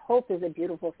that hope is a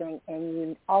beautiful thing, and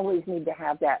you always need to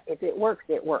have that. If it works,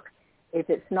 it works. If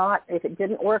it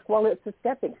didn't work, well, it's a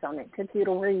stepping stone. It took you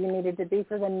to where you needed to be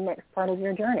for the next part of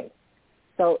your journey.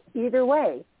 So either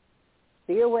way,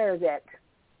 be aware that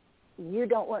you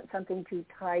don't want something to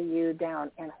tie you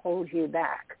down and hold you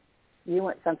back. You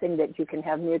want something that you can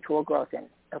have mutual growth in,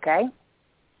 okay?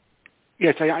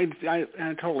 Yes, I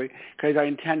totally, because I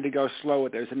intend to go slow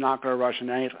with this and not go rush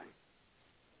into anything.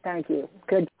 Thank you.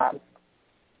 Good job.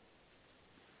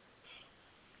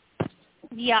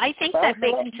 Yeah, I think that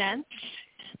makes sense.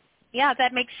 Yeah,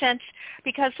 that makes sense,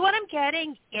 because what I'm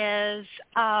getting is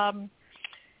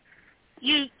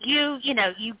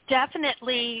you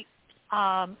definitely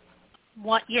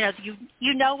want,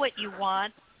 you know what you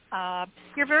want.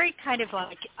 You're very kind of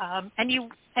like and you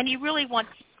really want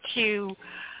to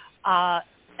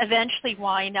eventually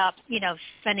wind up,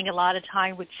 spending a lot of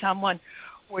time with someone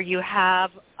where you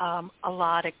have a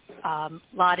lot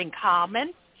in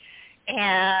common,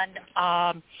 and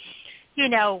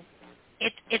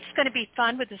it's going to be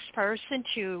fun with this person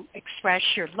to express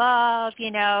your love,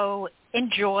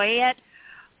 enjoy it,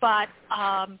 but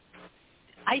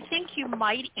I think you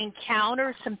might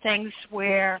encounter some things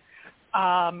where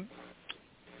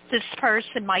this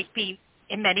person might be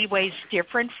in many ways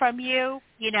different from you,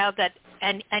 that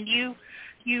and you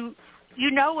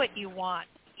know what you want,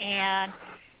 and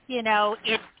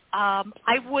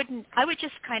I would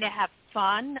just kind of have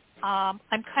fun.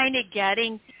 I'm kind of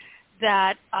getting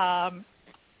that. I'll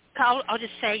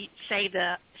just say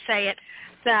it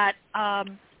that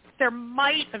there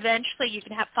might eventually, you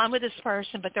can have fun with this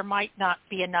person, but there might not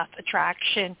be enough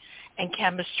attraction and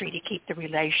chemistry to keep the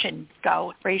relationship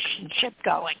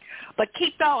going. But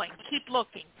keep going, keep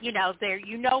looking. You know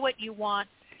what you want,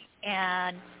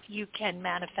 and you can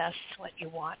manifest what you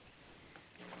want.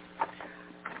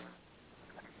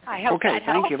 I hope that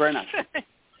helps. Thank you very much.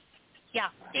 Yeah,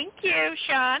 thank you,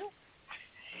 Sean.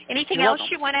 Anything You're else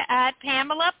welcome. you want to add,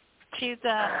 Pamela, to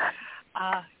the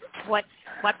what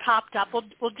popped up?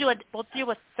 We'll do a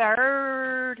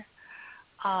third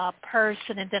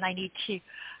person, and then I need to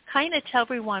kind of tell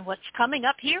everyone what's coming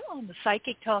up here on the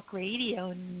Psychic Talk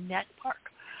Radio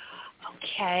Network.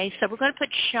 Okay, so we're going to put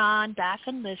Sean back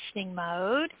in listening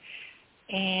mode,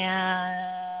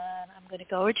 and I'm going to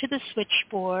go over to the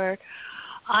switchboard.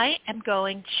 I am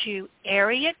going to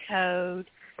area code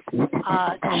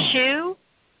 216.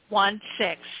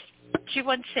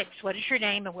 216. What is your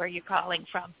name and where are you calling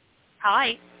from?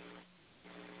 Hi.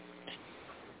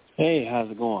 Hey, how's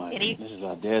it going? This is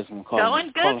Desmond calling.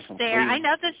 Going good there. I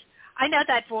know this. I know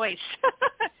that voice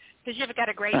because you've got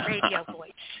a great radio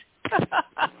voice.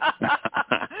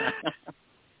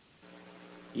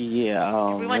 Yeah,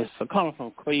 I'm calling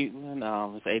from Cleveland.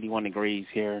 It's 81 degrees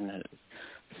here, and it's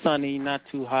sunny, not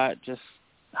too hot, just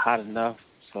hot enough.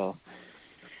 So,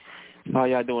 how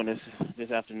y'all doing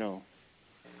this afternoon?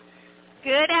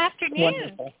 Good afternoon.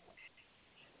 Wonderful.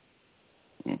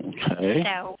 Okay.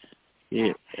 So,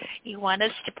 yeah. You want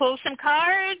us to pull some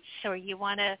cards, or you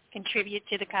want to contribute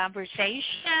to the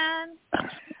conversation?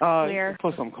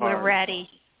 Pull some cards. We're ready.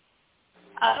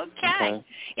 Okay.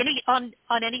 Any on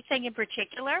anything in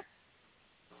particular?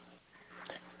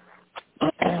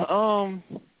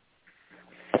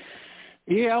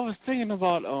 Yeah, I was thinking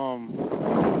about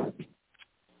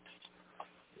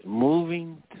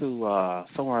moving to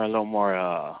somewhere a little more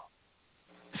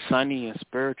sunny and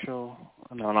spiritual.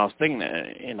 And I was thinking,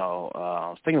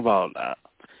 about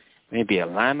maybe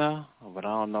Atlanta, but I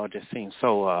don't know. It just seems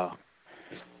so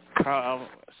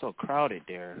crowded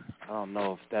there. I don't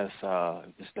know if that's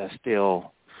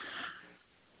still,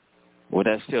 would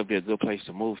that still be a good place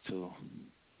to move to?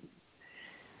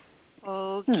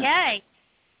 Okay.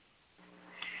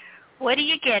 What are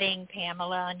you getting,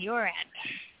 Pamela, on your end?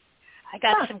 I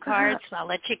got some cards. I'll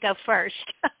let you go first.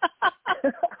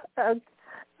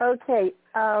 Okay.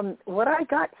 What I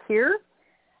got here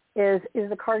is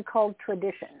a card called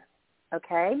Tradition.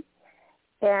 Okay,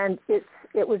 and it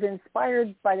was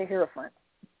inspired by the Hierophant.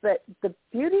 But the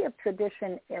beauty of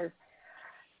tradition is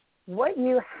what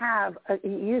you have.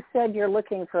 You said you're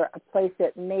looking for a place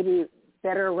that maybe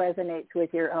better resonates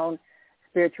with your own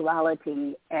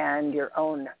spirituality and your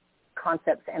own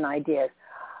concepts and ideas.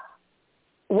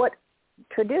 What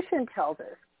tradition tells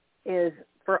us is,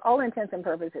 for all intents and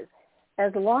purposes,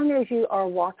 as long as you are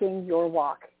walking your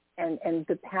walk and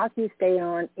the path you stay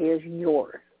on is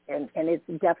yours, and it's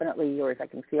definitely yours. I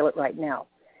can feel it right now.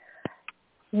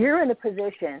 You're in a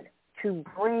position to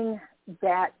bring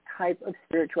that type of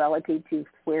spirituality to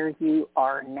where you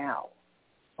are now,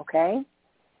 okay?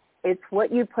 It's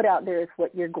what you put out there is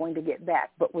what you're going to get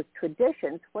back. But with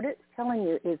traditions, what it's telling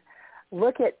you is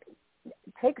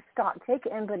take stock, take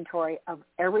inventory of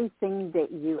everything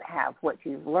that you have, what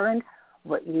you've learned,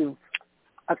 what you've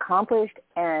accomplished,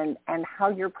 and how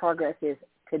your progress is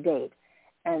to date.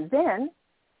 And then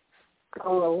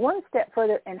go one step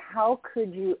further, and how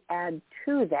could you add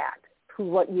to that, to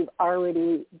what you've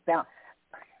already found?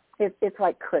 It's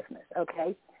like Christmas,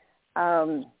 okay?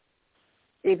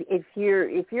 If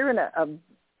you're in a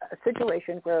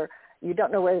situation where you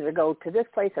don't know whether to go to this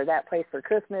place or that place for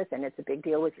Christmas, and it's a big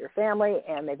deal with your family,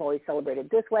 and they've always celebrated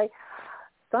this way,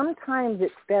 sometimes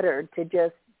it's better to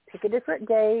just pick a different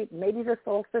day, maybe the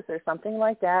solstice or something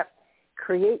like that,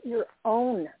 create your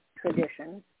own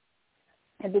traditions,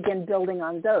 and begin building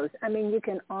on those. I mean, you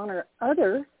can honor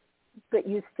others, but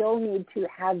you still need to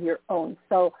have your own.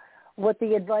 So what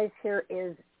the advice here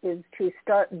is to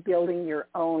start building your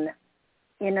own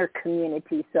inner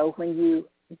community. So when you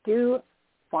do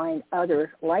find others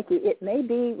like you, it may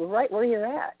be right where you're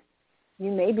at.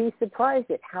 You may be surprised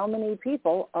at how many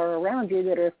people are around you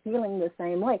that are feeling the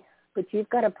same way, but you've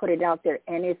got to put it out there.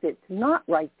 And if it's not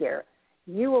right there,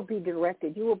 you will be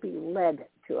directed, you will be led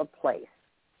to a place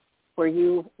where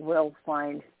you will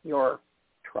find your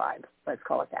tribe. Let's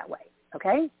call it that way.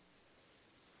 Okay?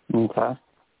 Okay.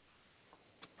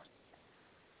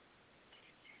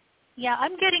 Yeah,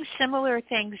 I'm getting similar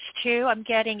things too. I'm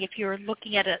getting, if you're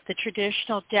looking at the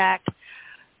traditional deck,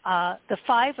 the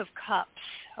Five of Cups,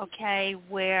 okay,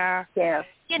 where,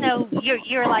 you know,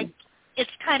 you're like, it's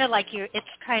kind of like you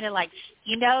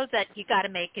know that you got to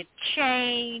make a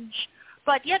change,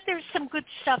 but yet there's some good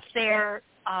stuff there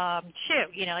too.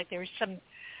 You know, like there's some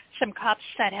cups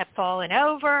that have fallen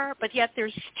over, but yet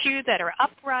there's two that are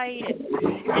upright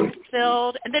and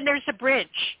filled, and then there's a bridge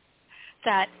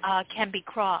that can be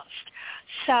crossed.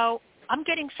 So I'm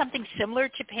getting something similar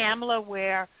to Pamela,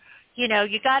 where, you know,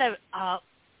 you got to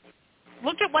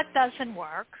look at what doesn't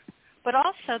work, but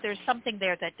also there's something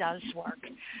there that does work,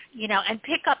 you know, and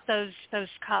pick up those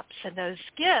cups and those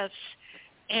gifts.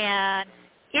 And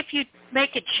if you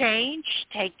make a change,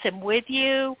 take them with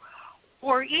you,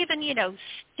 or even, you know,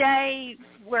 stay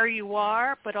where you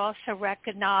are, but also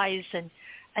recognize and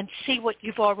see what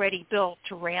you've already built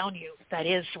around you that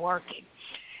is working.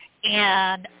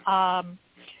 And I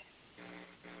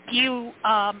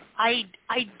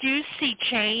do see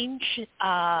change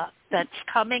that's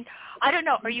coming. I don't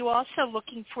know, are you also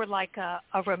looking for like a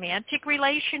romantic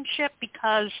relationship?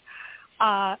 Because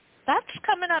that's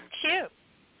coming up too.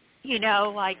 You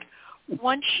know, like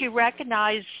once you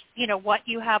recognize, you know, what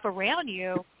you have around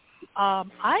you,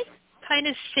 I kind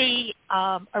of see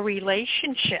a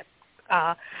relationship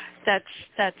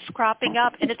that's cropping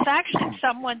up, and it's actually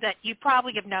someone that you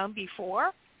probably have known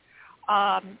before.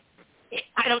 I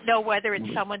don't know whether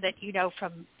it's someone that you know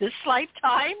from this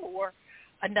lifetime or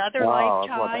another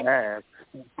lifetime.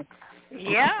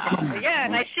 Yeah,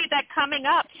 and I see that coming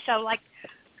up. So, like,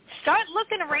 start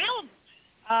looking around.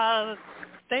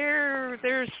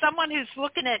 There's someone who's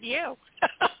looking at you.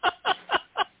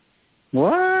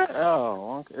 What?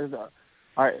 Oh, okay.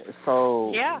 All right.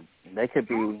 So yeah, they could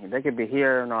be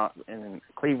here in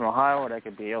Cleveland, Ohio, or they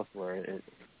could be elsewhere.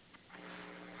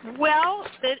 Well,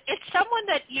 it's someone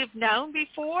that you've known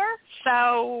before.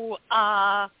 So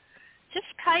just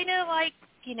kind of like,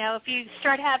 you know, if you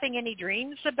start having any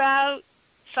dreams about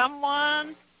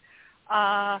someone,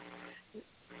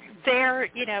 there,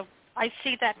 you know, I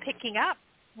see that picking up.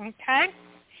 Okay.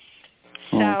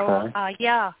 So,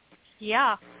 yeah.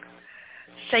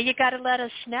 So you got to let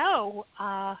us know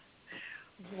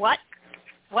what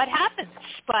happens.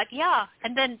 But yeah,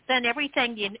 and then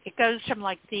everything, it goes from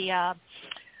like the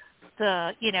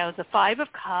you know, the Five of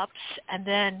Cups, and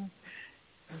then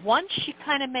once you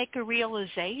kind of make a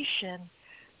realization,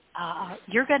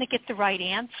 you're going to get the right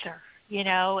answer, you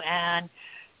know, and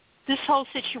this whole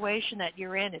situation that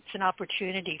you're in, it's an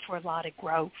opportunity for a lot of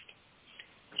growth.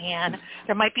 And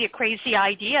there might be a crazy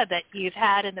idea that you've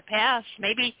had in the past.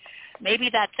 Maybe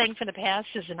that thing from the past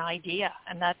is an idea,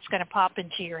 and that's going to pop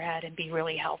into your head and be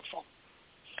really helpful.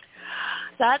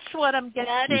 That's what I'm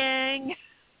getting.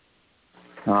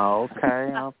 Oh,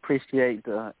 okay. I appreciate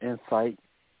the insight,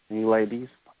 you ladies.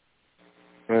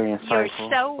 Very insightful.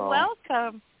 You're so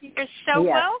welcome. You're so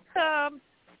welcome.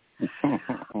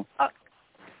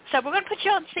 So we're going to put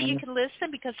you on so you can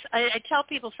listen, because I tell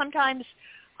people sometimes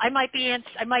I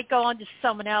might go on to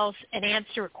someone else and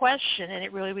answer a question, and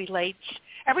it really relates.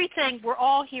 Everything, we're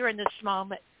all here in this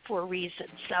moment for a reason.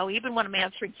 So even when I'm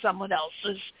answering someone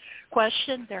else's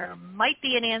question, there might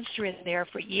be an answer in there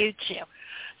for you too.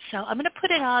 So I'm going to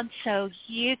put it on so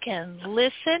you can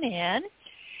listen in,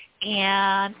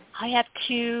 and I have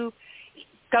to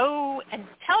go and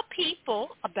tell people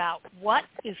about what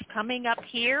is coming up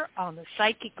here on the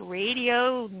Psychic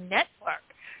Radio Network,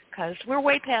 because we're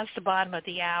way past the bottom of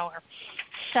the hour.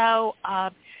 So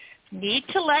need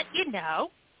to let you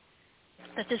know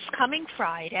that this coming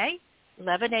Friday,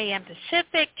 11 a.m.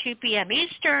 Pacific, 2 p.m.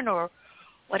 Eastern, or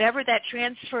whatever that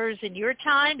transfers in your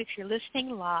time if you're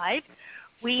listening live,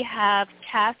 we have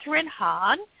Catherine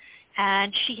Hahn,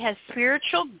 and she has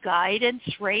Spiritual Guidance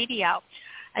Radio.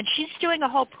 And she's doing a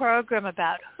whole program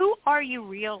about who are you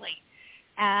really?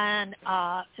 And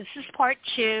this is part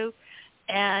 2,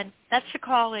 and that's the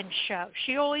call-in show.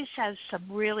 She always has some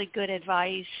really good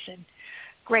advice and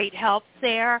great help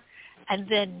there. And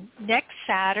then next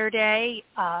Saturday,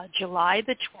 July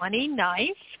the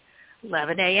 29th,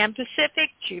 11 a.m.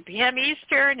 Pacific, 2 p.m.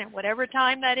 Eastern, and whatever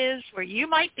time that is where you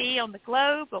might be on the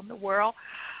globe, on the world,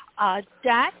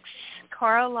 Dax,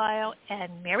 Carlisle,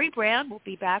 and Mary Brown will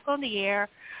be back on the air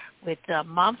with the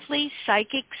monthly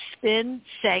Psychic Spin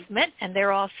segment, and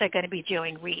they're also going to be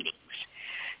doing readings.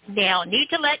 Now, need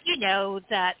to let you know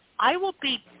that I will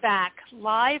be back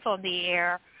live on the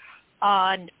air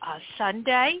on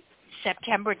Sunday,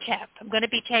 September 10th. I'm going to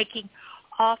be taking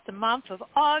off the month of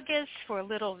August for a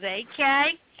little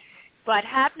vacay, but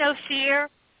have no fear.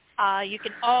 You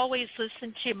can always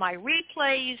listen to my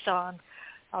replays on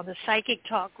the Psychic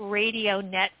Talk Radio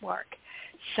Network.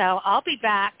 So I'll be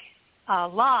back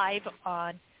live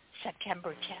on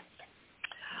September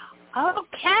 10th.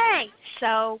 Okay,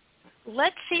 so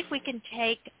let's see if we can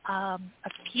take a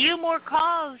few more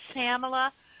calls,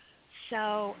 Pamela.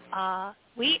 So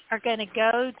we are going to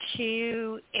go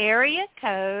to area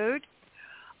code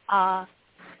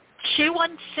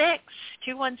 216.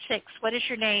 216. What is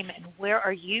your name, and where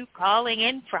are you calling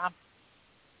in from?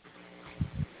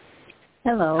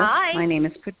 Hello. Hi. My name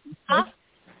is Patricia. Huh?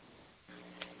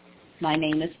 My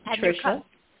name is Patricia.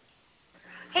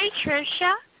 Hey,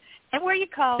 Tricia. And where are you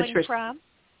calling from?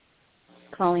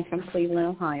 Calling from Cleveland,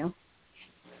 Ohio.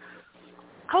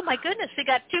 Oh, my goodness. We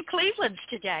got 2 Clevelands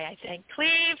today, I think.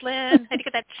 Cleveland. I think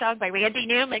of that song by Randy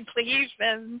Newman,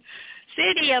 Cleveland.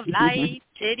 City of Light,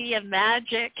 City of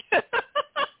Magic.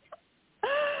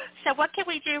 So what can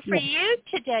we do for you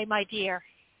today, my dear?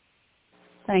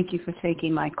 Thank you for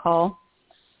taking my call.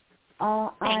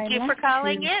 Thank you for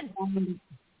calling in.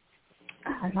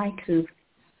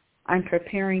 I'm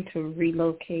preparing to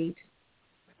relocate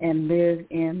and live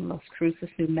in Las Cruces,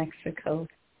 New Mexico.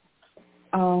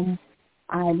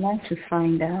 I'd like to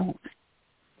find out,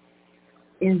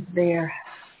 is there,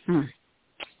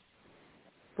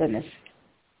 goodness,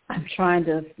 my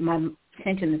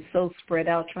attention is so spread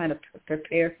out trying to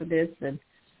prepare for this and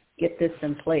get this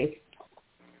in place.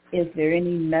 Is there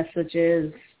any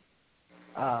messages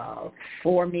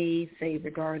for me, say,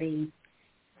 regarding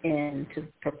and to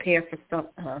prepare for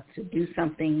to do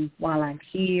something while I'm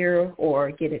here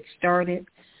or get it started?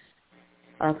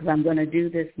 Because I'm going to do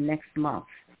this next month.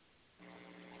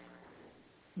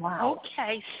 Wow.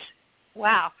 Okay.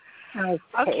 Wow.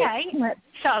 Okay.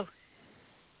 So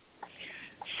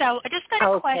I just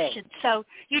got a question. So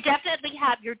you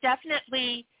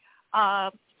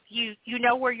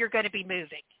know where you're going to be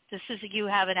moving. You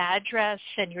have an address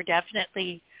and you're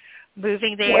definitely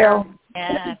moving there.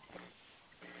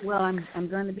 Well, I'm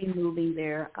going to be moving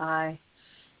there. I'm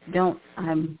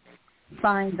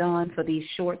signed on for these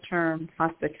short-term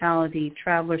hospitality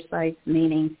traveler sites,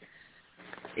 meaning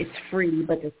it's free,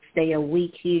 but to stay a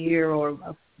week here or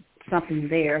something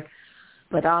there.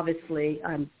 But obviously,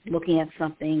 I'm looking at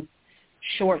something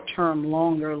short-term,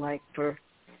 longer, like for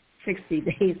 60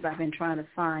 days. I've been trying to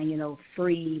find,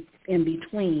 free in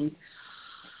between.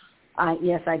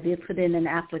 Yes, I did put in an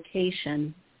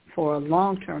application for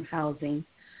long-term housing,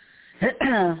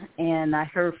 and I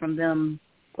heard from them,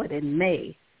 in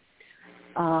May.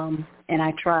 And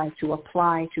I tried to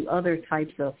apply to other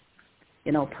types of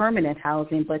permanent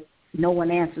housing, but no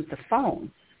one answers the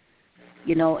phone,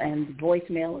 and the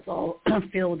voicemail is all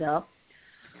filled up.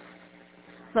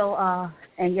 So,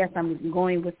 and yes, I'm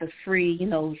going with the free,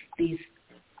 these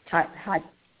type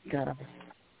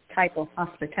of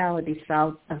hospitality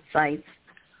sites,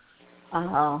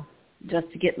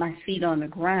 just to get my feet on the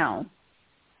ground,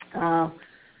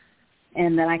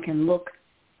 and then I can look,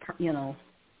 and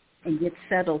get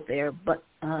settled there, but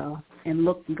and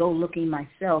go looking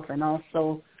myself, and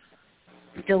also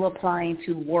still applying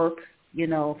to work,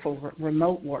 for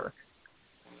remote work.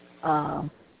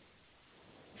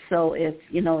 So it's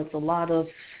it's a lot of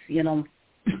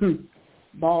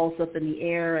balls up in the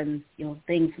air and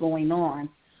things going on.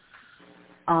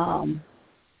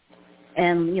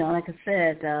 And like I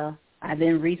said, I've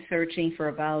been researching for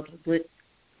about a good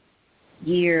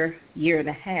year and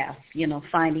a half.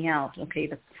 Finding out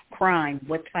the crime,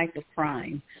 what type of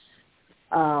crime,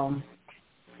 and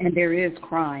there is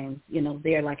crime,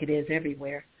 there like it is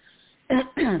everywhere.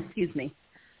 Excuse me.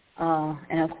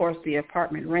 And of course, the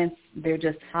apartment rents, they're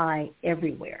just high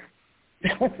everywhere.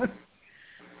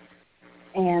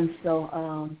 And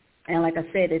so, and like I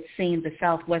said, it seemed the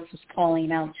Southwest was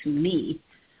calling out to me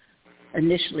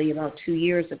initially about 2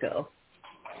 years ago.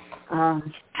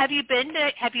 Have you been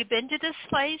to this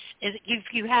place?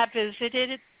 You have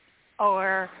visited,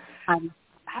 or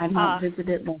I've not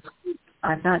visited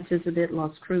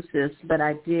Las Cruces, but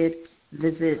I did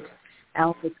visit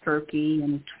Albuquerque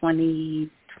in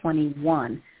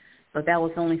 2021. But that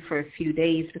was only for a few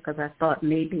days because I thought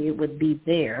maybe it would be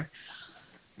there.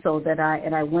 So that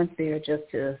I went there just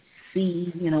to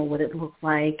see, what it looked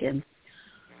like, and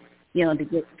to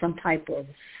get some type of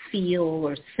feel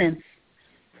or sense.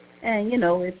 And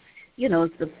it's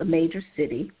a major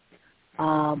city,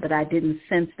 but I didn't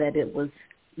sense that it was,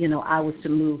 I was to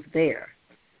move there.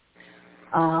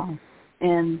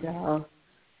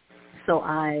 So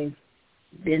I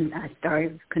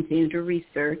continued to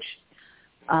research,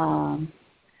 and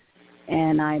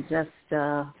I just,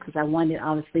 because I wanted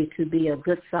obviously to be a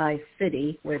good-sized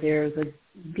city where there's a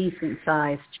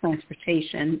decent-sized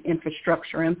transportation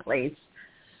infrastructure in place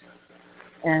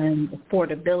and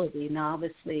affordability. Now,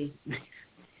 obviously,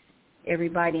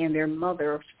 everybody and their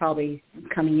mother is probably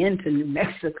coming into New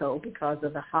Mexico because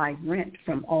of the high rent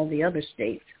from all the other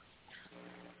states,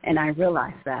 and I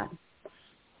realize that.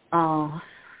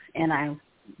 And I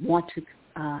wanted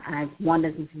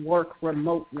to work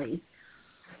remotely.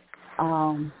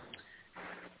 I've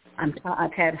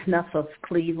had enough of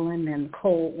Cleveland and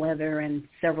cold weather and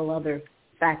several other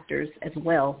factors as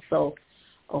well, so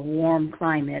a warm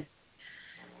climate.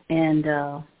 And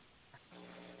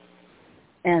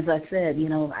as I said,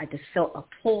 I just felt a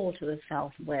pull to the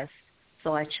Southwest,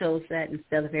 so I chose that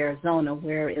instead of Arizona,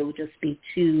 where it would just be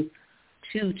too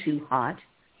hot,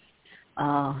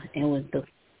 and with the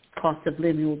cost of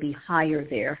living will be higher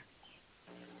there.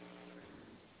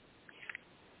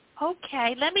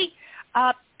 Okay, let me,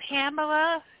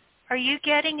 Pamela, are you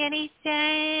getting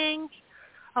anything?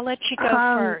 I'll let you go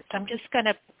first. I'm just going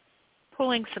to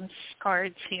pulling some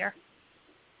cards here.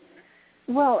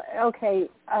 Well, okay.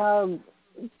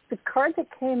 The card that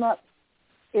came up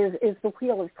is the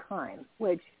Wheel of Time,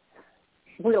 which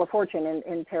Wheel of Fortune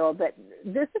in tarot, but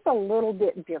this is a little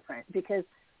bit different because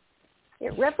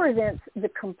it represents the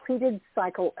completed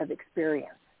cycle of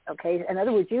experience. Okay, in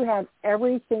other words, you have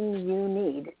everything you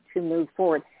need to move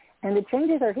forward, and the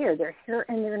changes are here. They're here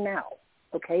and they're now.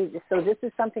 Okay, so this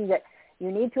is something that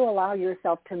you need to allow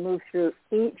yourself to move through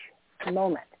each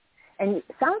moment. And it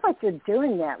sounds like you're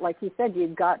doing that. Like you said, you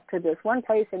got to this one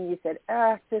place and you said,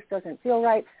 this doesn't feel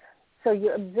right. So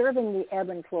you're observing the ebb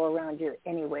and flow around you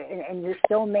anyway, and you're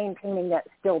still maintaining that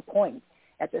still point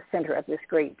at the center of this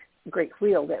great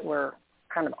wheel that we're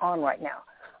kind of on right now.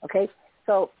 Okay,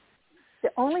 so the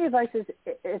only advice is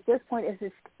at this point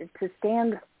is to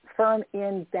stand firm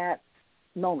in that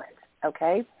moment.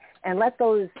 Okay, and let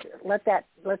the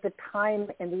time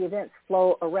and the events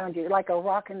flow around you like a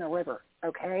rock in the river.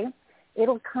 Okay,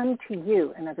 it'll come to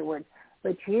you. In other words,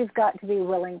 but you've got to be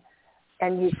willing.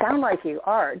 And you sound like you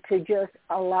are, to just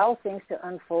allow things to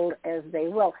unfold as they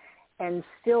will and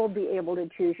still be able to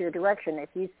choose your direction.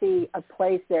 If you see a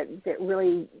place that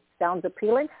really sounds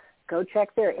appealing, go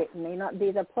check there. It may not be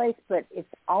the place, but it's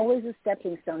always a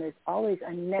stepping stone. It's always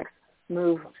a next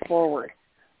move forward.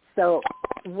 So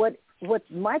what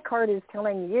my card is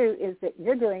telling you is that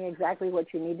you're doing exactly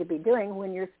what you need to be doing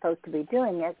when you're supposed to be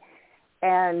doing it.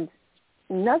 And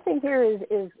nothing here is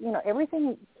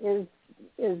everything is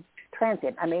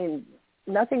transient. I mean,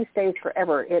 nothing stays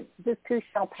forever. This too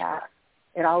shall pass.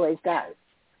 It always does.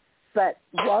 But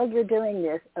while you're doing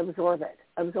this, absorb it.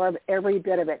 absorb every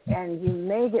bit of it. And you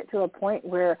may get to a point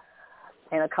where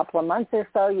in a couple of months or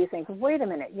so you think, wait a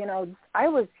minute, I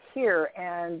was here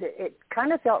and it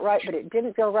kind of felt right, but it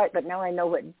didn't feel right, but now I know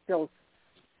what feels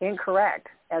incorrect,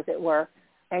 as it were.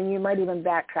 And you might even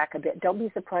backtrack a bit. Don't be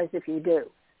surprised if you do,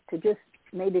 to just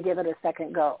maybe give it a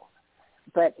second go.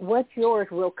 But what's yours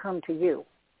will come to you.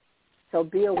 So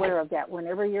be aware of that.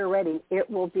 Whenever you're ready, it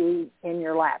will be in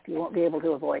your lap. You won't be able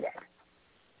to avoid it.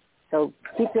 So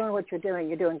keep doing what you're doing.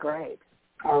 You're doing great.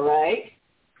 All right.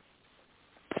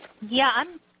 Yeah,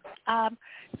 I'm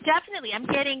definitely. I'm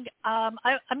getting. I'm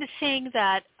seeing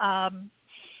that.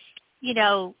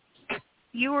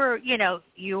 You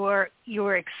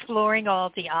were exploring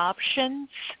all the options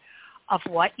of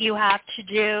what you have to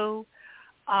do.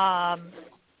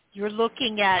 You're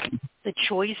looking at the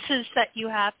choices that you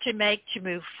have to make to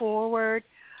move forward.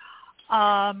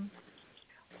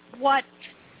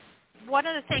 One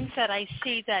of the things that I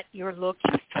see that you're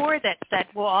looking for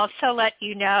that will also let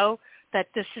you know that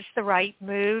this is the right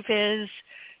move is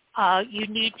you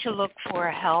need to look for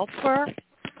a helper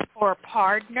or a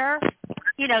partner,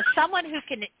 someone who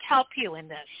can help you in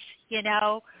this,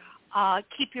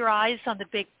 keep your eyes on the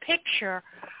big picture,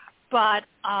 but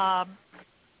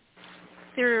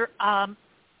you're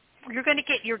going to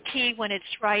get your key when it's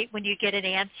right, when you get an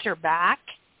answer back,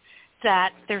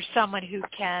 that there's someone who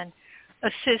can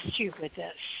assist you with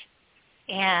this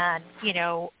and,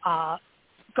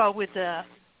 go with the,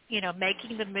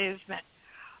 making the movement.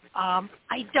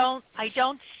 I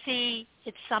don't see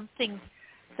it's something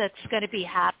that's going to be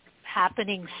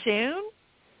happening soon,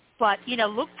 but,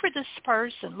 look for this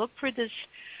person, look for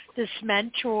this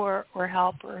mentor or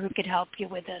helper who can help you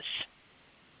with this.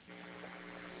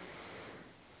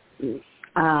 Do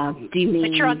you mean?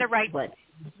 But you're on the right. What?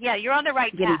 Yeah, you're on the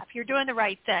right path. You're doing the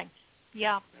right thing.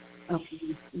 Yeah.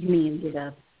 Okay. You mean get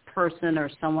a person or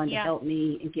someone to help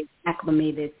me and get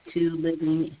acclimated to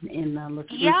living in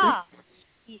Louisiana?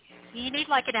 Yeah. You need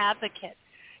like an advocate.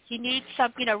 You need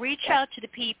some. Reach out to the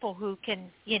people who can,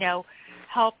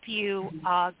 help you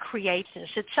create this.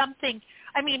 It's something.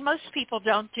 I mean, most people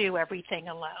don't do everything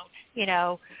alone.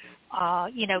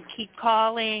 Keep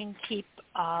calling, keep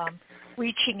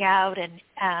reaching out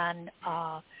and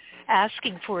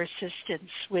asking for assistance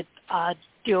with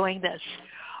doing this.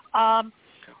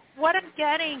 What I'm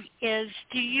getting is,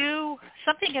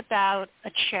 something about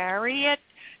a chariot?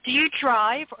 Do you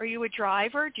drive? Are you a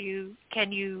driver?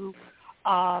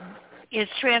 Is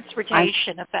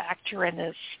transportation a factor in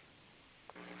this?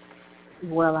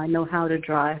 Well, I know how to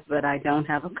drive, but I don't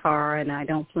have a car, and I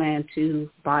don't plan to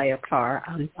buy a car.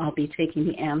 I'll be taking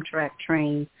the Amtrak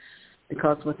train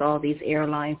because with all these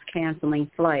airlines canceling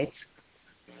flights,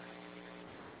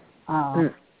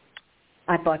 I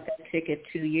bought that ticket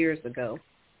 2 years ago,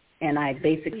 and I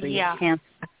basically canceled.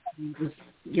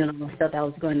 I thought I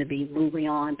was going to be moving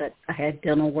on, but I had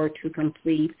dental work to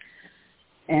complete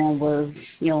and was,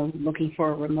 looking for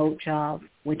a remote job,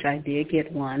 which I did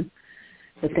get one.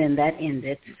 But then that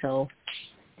ended. So,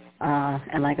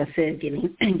 and like I said,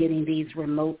 getting these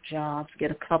remote jobs,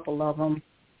 get a couple of them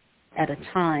at a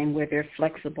time where they're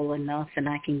flexible enough and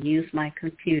I can use my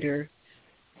computer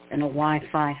in a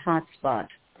Wi-Fi hotspot.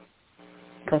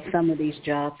 Because some of these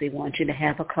jobs, they want you to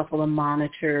have a couple of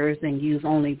monitors and use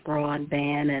only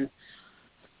broadband. And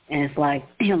it's like,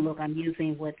 look, I'm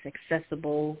using what's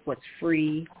accessible, what's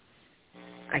free,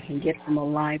 I can get from a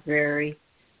library,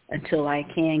 until I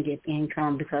can get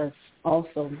income, because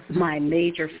also my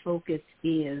major focus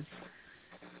is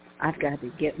I've got to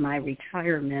get my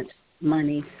retirement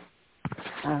money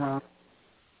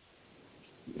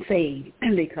saved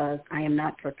because I am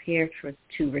not prepared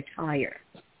to retire.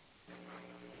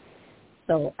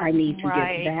 So I need to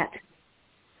get that,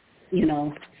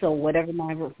 so whatever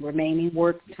my remaining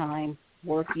work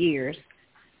years,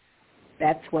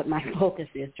 that's what my focus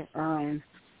is, to earn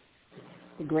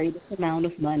the greatest amount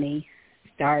of money,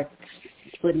 start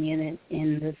putting it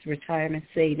in this retirement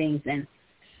savings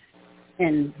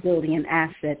and building an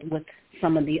asset with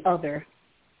some of the other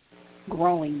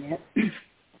growing it.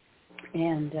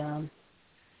 And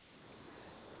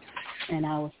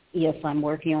I'm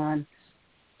working on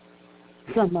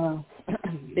some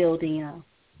building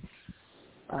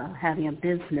having a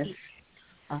business.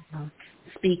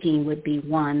 Speaking would be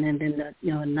one, and then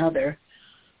another.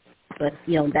 But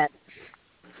that's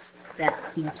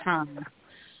time.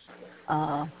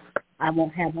 I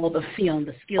won't have all the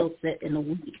skill set in a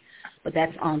week, but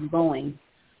that's ongoing.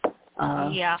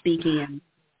 Speaking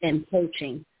and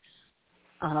coaching.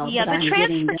 The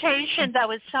transportation, that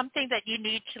was something that you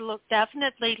need to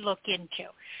definitely look into.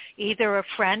 Either a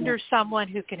friend or someone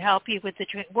who can help you with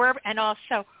and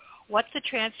also what the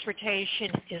transportation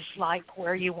is like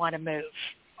where you want to move.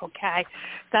 Okay,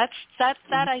 that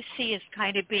I see as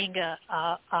kind of being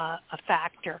a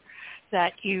factor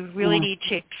that you really need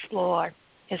to explore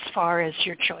as far as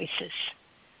your choices.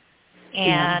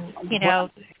 And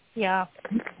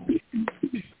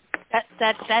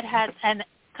that has, and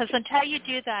because until you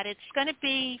do that, it's going to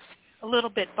be a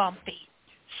little bit bumpy.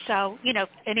 So,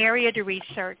 an area to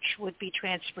research would be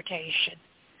transportation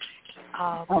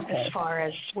as far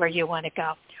as where you want to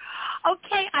go.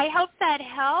 Okay, I hope that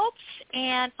helps.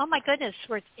 And, oh, my goodness,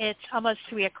 it's almost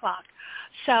 3 o'clock.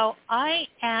 So I'm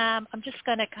just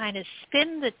going to kind of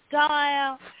spin the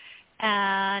dial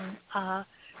and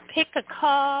pick a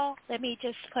call. Let me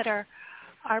just put our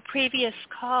previous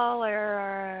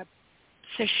caller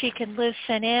so she can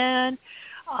listen in,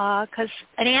 because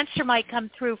an answer might come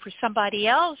through for somebody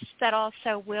else that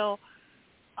also will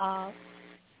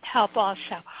help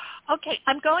also. Okay,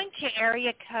 I'm going to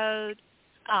area code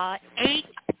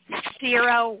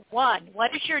 801.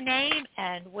 What is your name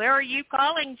and where are you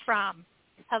calling from?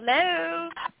 Hello.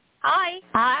 Hi.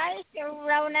 Hi,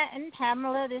 Sharona and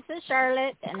Pamela. This is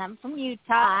Charlotte, and I'm from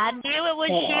Utah. I knew it was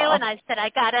you, and I said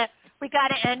we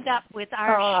gotta end up with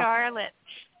our Charlotte.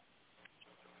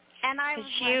 And I was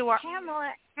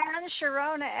Pamela and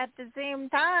Sharona at the same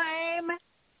time.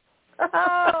 Oh,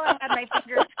 I had my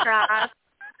fingers crossed.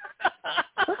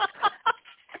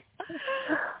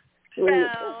 So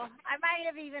I might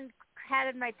have even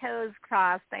had my toes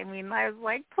crossed. I mean, I was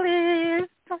like, please.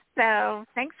 So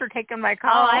thanks for taking my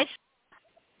call.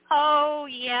 Oh,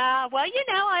 yeah. Well,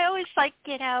 I always like,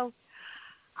 go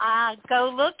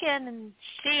looking and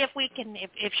see if we can,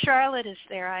 if Charlotte is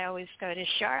there, I always go to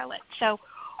Charlotte. So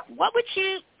what would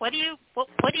you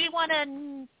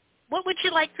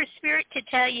like for Spirit to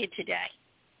tell you today?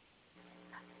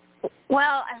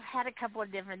 Well, I've had a couple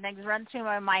of different things run through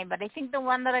my mind, but I think the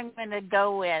one that I'm going to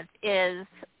go with is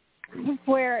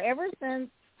where ever since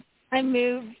I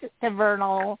moved to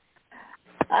Vernal,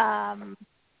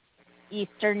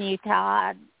 eastern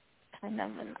Utah, kind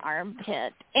of an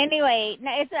armpit. Anyway,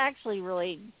 no, it's actually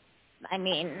really,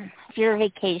 if you're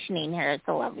vacationing here, it's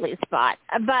a lovely spot.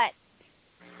 But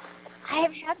I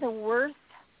have had the worst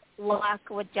luck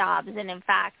with jobs, and in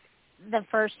fact, the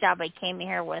first job I came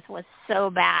here with was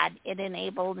so bad, it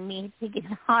enabled me to get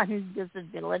on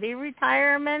disability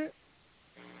retirement,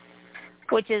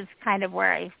 which is kind of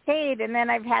where I stayed. And then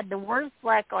I've had the worst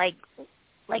luck, like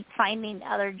finding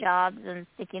other jobs and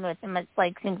sticking with them. It's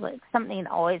like seems like something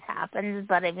always happens,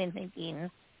 but I've been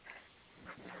thinking,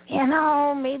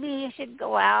 maybe you should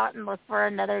go out and look for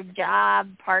another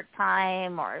job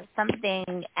part-time or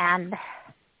something. And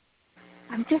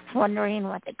I'm just wondering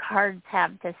what the cards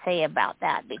have to say about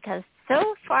that, because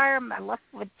so far my luck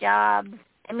with jobs,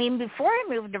 before I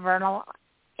moved to Vernal,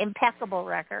 impeccable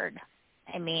record.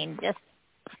 I know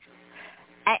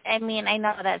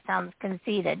that sounds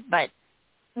conceited, but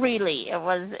really it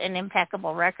was an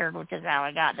impeccable record, which is how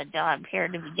I got the job here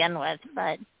to begin with.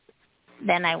 But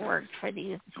then I worked for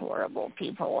these horrible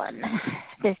people, and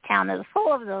this town is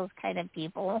full of those kind of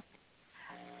people.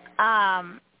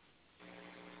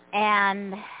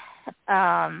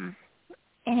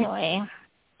 Anyway,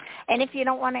 and if you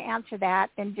don't want to answer that,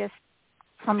 then just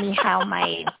tell me how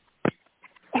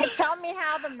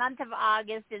the month of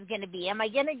August is going to be. Am I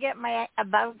going to get my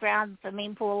above ground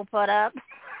swimming pool put up?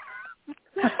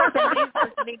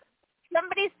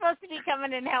 Somebody's supposed to be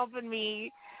coming and helping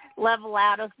me level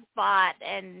out a spot,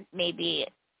 and maybe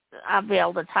I'll be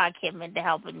able to talk him into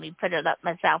helping me put it up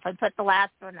myself. I put the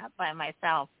last one up by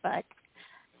myself, but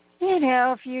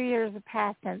a few years have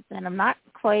passed since then. I'm not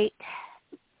quite,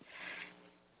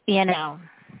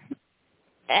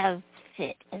 as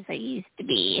fit as I used to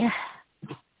be.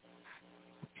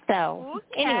 So,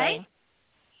 anyway.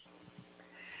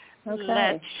 Okay.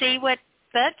 Let's see what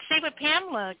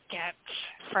Pamela gets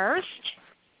first.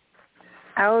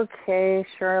 Okay,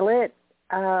 Charlotte.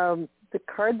 The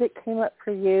card that came up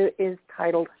for you is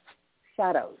titled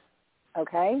Shadows.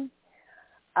 Okay?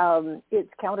 Its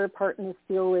counterpart in the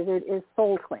Steele Wizard is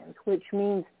Soul Twins, which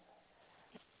means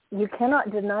you cannot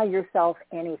deny yourself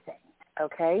anything.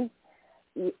 Okay?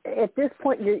 At this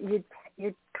point, you're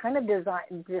kind of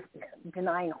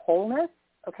denying wholeness.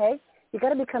 Okay? You got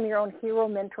to become your own hero,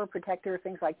 mentor, protector,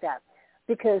 things like that,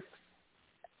 because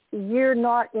you're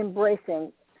not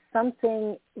embracing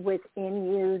something within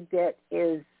you that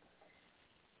is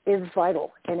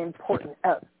vital and important.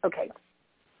 Okay,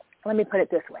 let me put it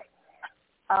this way.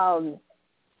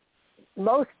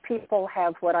 Most people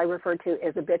have what I refer to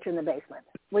as a bitch in the basement.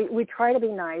 We try to be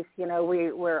nice.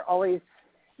 We're always,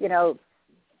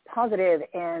 positive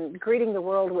and greeting the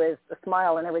world with a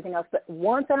smile and everything else. But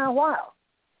once in a while,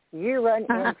 you run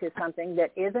into something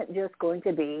that isn't just going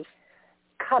to be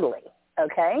cuddly,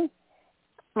 okay?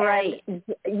 Right. And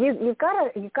you've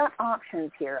got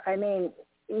options here. I mean,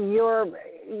 you're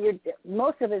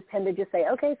most of us tend to just say,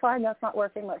 okay, fine, that's not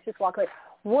working. Let's just walk away.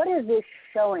 What is this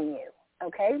showing you?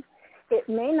 Okay, it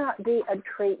may not be a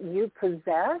trait you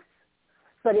possess,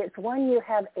 but it's one you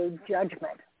have a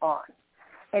judgment on.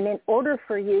 And in order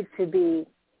for you to be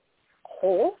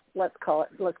whole, let's call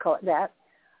it that,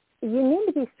 you need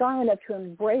to be strong enough to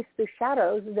embrace the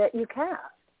shadows that you cast.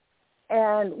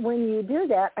 And when you do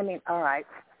that, I mean, all right,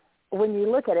 when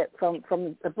you look at it from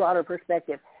the broader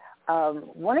perspective,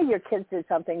 one of your kids did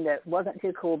something that wasn't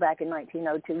too cool back in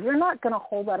 1902. You're not going to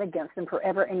hold that against them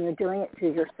forever, and you're doing it to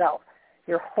yourself.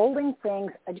 You're holding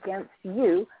things against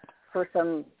you for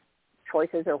some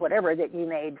choices or whatever that you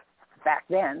made back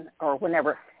then or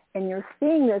whenever. And you're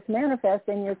seeing this manifest,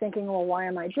 and you're thinking, well, why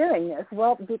am I doing this?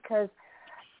 Well, because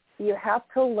you have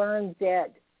to learn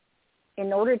that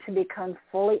in order to become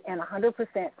fully and 100%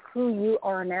 who you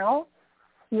are now,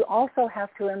 you also have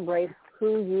to embrace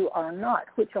who you are not,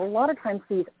 which a lot of times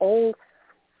these old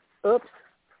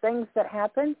things that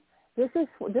happen, this is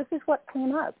what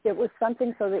came up. It was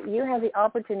something so that you have the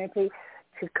opportunity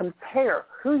to compare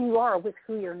who you are with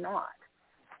who you're not.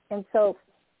 And so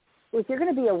if you're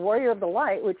going to be a warrior of the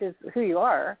light, which is who you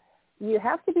are, you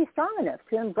have to be strong enough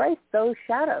to embrace those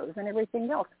shadows and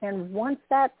everything else. And once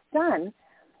that's done,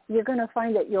 you're going to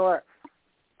find that your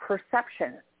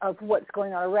perception of what's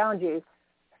going on around you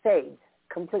fades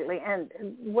completely. And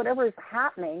whatever is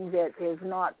happening that is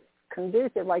not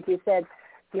conducive, like you said,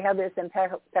 you have this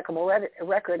impeccable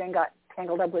record and got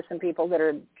tangled up with some people that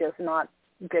are just not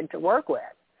good to work with.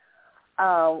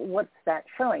 What's that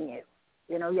showing you?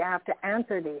 You know, you have to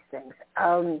answer these things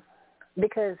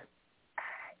because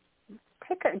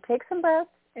take some breaths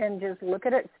and just look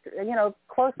at it, you know,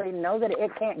 closely. Know that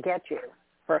it can't get you,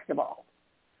 first of all,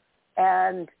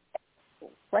 and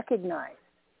recognize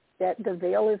that the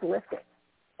veil is lifted,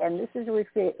 and this is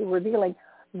revealing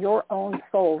your own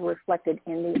soul reflected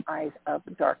in the eyes of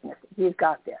darkness. You've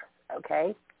got this,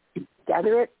 okay?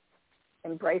 Gather it,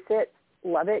 embrace it,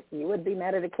 love it. You would be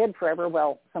mad at a kid forever.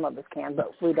 Well, some of us can,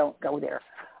 but we don't go there.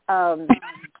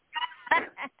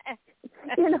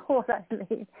 You know what I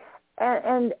mean?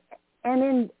 And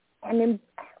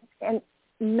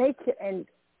make and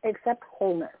accept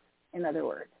wholeness. In other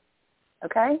words,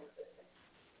 okay?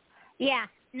 Yeah.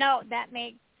 No, that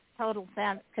makes total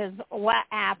sense because what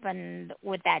happened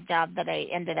with that job that I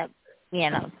ended up, you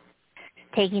know,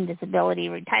 taking disability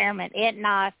retirement, it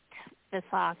knocked the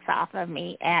socks off of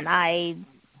me, and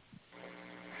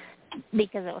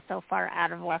because it was so far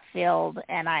out of left field,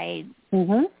 and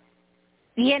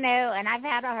you know, and I've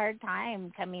had a hard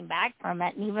time coming back from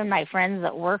it, and even my friends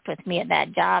that worked with me at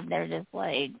that job, they're just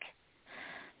like,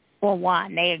 well,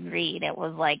 one, they agreed it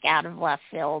was like out of left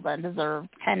field, undeserved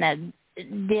kind of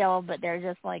deal, but they're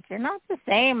just like, you're not the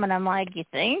same. And I'm like, you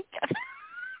think?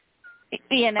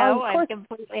 You know, I've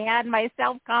completely had my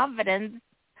self-confidence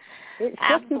it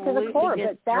shook you to the core,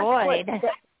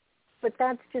 but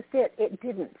that's just it. It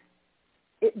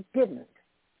didn't.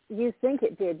 You think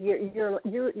it did.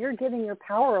 You're giving your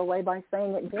power away by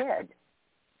saying it did.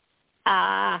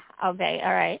 Okay,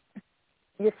 all right.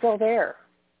 You're still there.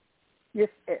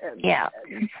 Yeah.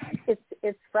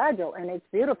 It's fragile and it's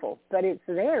beautiful, but it's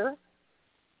there.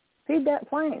 Feed that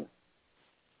flame.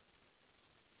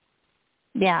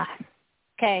 Yeah.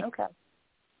 Okay. Okay.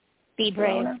 Be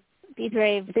brave. Be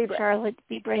brave, Charlotte.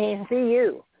 Be brave. Be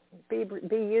you. Be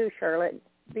you, Charlotte.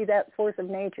 Be that force of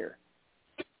nature.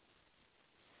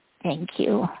 Thank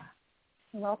you.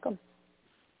 You're welcome.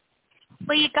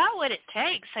 Well, you got what it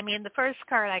takes. I mean, the first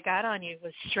card I got on you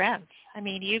was strength. I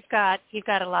mean, you've got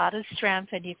a lot of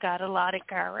strength and you've got a lot of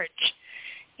courage.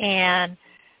 And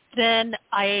then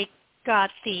I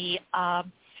got the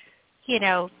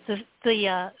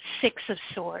Six of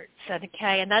Swords,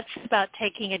 okay? And that's about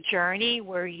taking a journey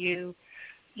where you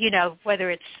know, whether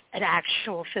it's an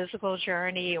actual physical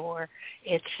journey or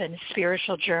it's a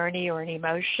spiritual journey or an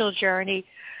emotional journey,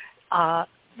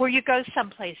 where you go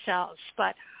someplace else.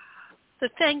 But the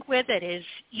thing with it is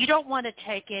you don't want to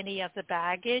take any of the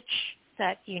baggage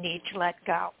that you need to let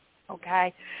go,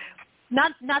 okay?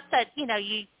 Not that, you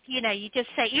just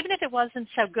say, even if it wasn't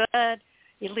so good,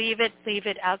 you leave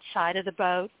it outside of the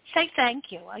boat. Say thank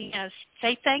you.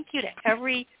 Say thank you to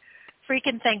every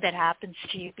freaking thing that happens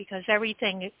to you, because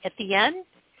everything at the end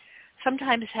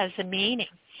sometimes has a meaning.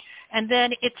 And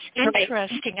then it's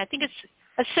interesting. I think it's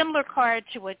a similar card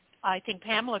to what I think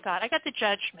Pamela got. I got the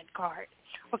Judgment card.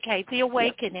 Okay, the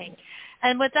awakening.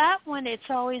 And with that one, it's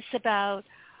always about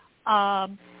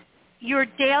your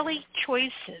daily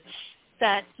choices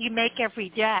that you make every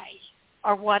day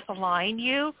are what align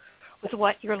you with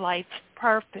what your life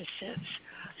purpose is.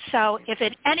 So if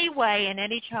in any way, in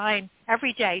any time,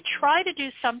 every day, try to do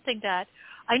something that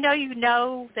I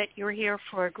know that you're here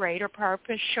for a greater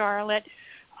purpose, Charlotte.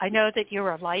 I know that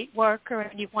you're a light worker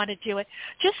and you want to do it.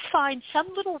 Just find some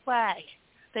little way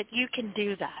that you can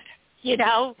do that.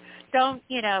 Don't,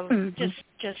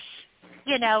 just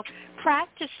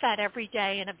practice that every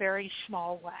day in a very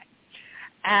small way.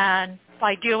 And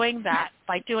by doing that,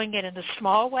 by doing it in a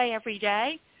small way every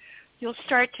day, you'll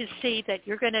start to see that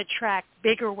you're going to attract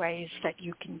bigger ways that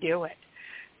you can do it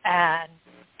and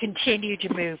continue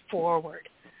to move forward.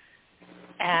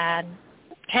 And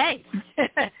hey,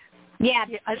 yeah,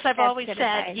 as I've always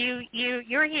said,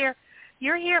 you're here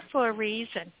for a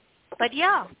reason. But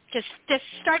yeah, just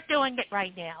start doing it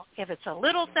right now. If it's a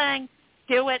little thing,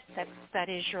 do it. That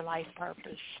is your life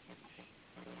purpose.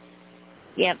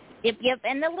 Yep.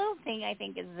 And the little thing I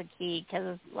think is the key,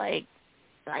 because like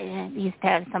I used to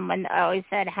have someone always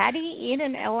said, "How do you eat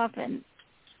an elephant?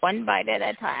 One bite at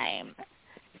a time."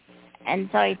 And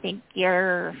so I think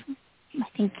your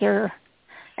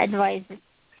advice is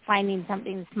finding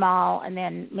something small and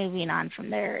then moving on from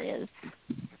there is,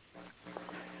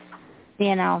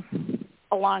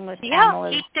 along with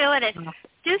Pamela's. Keep doing it.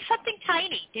 Do something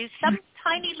tiny. Do some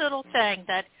tiny little thing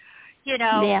that,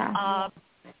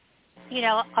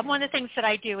 one of the things that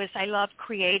I do is I love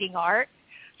creating art.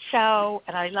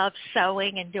 And I love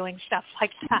sewing and doing stuff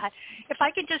like that. If I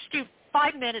can just do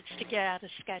 5 minutes to get out a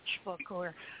sketchbook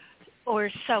or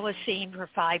sew a scene for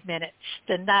 5 minutes,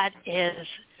 then that's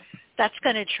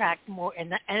going to attract more.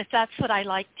 And if that's what I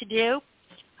like to do,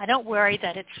 I don't worry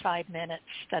that it's 5 minutes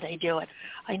that I do it.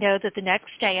 I know that the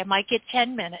next day I might get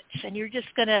 10 minutes, and you're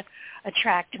just going to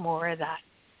attract more of that.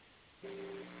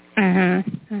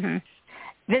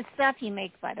 The stuff you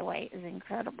make, by the way, is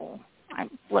incredible.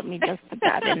 Let me just put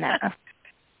that in there.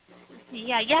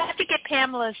 Yeah, you have to get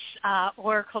Pamela's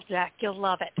Oracle deck. You'll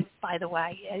love it. By the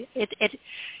way, it's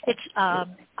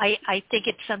I think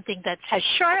it's something that has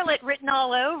Charlotte written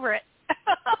all over it.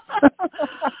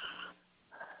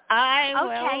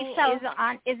 Okay, so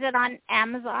is it on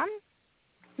Amazon?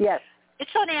 Yes,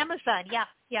 it's on Amazon.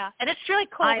 Yeah, and it's really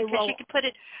cool because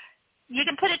you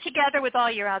can put it together with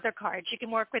all your other cards. You can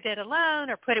work with it alone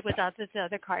or put it with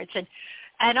other cards.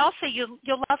 And also you'll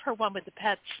love her one with the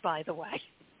pets, by the way,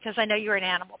 because I know you're an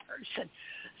animal person.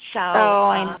 So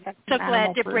I'm so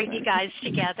glad to bring you guys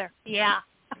together. Yeah.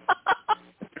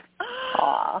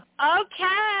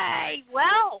 Okay.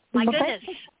 Well, my goodness.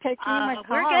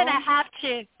 We're going to have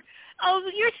to. Oh,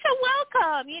 you're so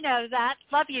welcome. You know that.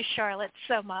 Love you, Charlotte,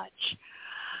 so much.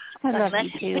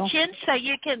 Let's put you in so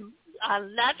you can. I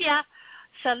love you.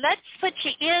 So let's put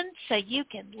you in so you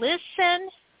can listen.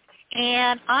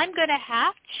 And I'm going to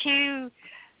have to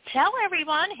tell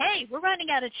everyone, hey, we're running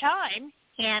out of time,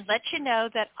 and let you know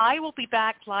that I will be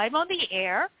back live on the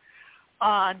air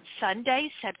on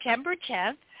Sunday, September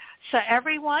 10th. So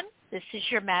everyone, this is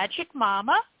your Magic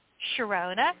Mama,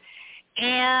 Sharona,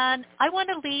 and I want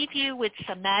to leave you with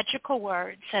some magical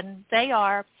words, and they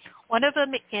are, one of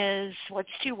them is, what's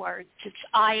 2 words? It's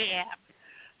I am.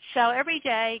 So every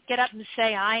day, get up and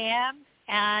say I am,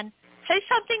 and say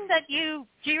something that you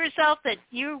do yourself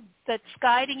that's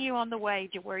guiding you on the way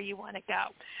to where you want to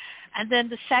go. And then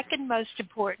the second most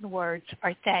important words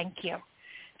are thank you.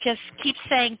 Just keep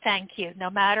saying thank you no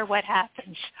matter what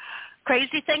happens.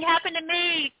 Crazy thing happened to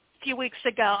me a few weeks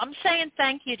ago. I'm saying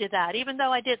thank you to that, even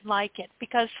though I didn't like it,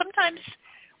 because sometimes,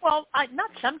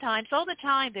 not sometimes, all the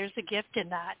time, there's a gift in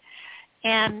that.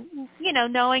 And,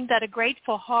 knowing that a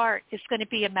grateful heart is going to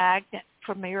be a magnet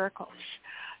for miracles.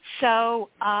 So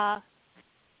I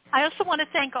also want to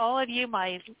thank all of you,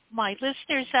 my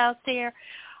listeners out there.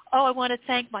 Oh, I want to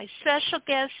thank my special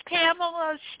guest,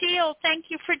 Pamela Steele. Thank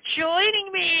you for joining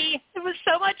me. It was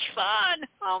so much fun.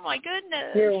 Oh, my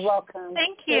goodness. You're welcome.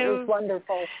 Thank you. It was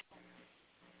wonderful.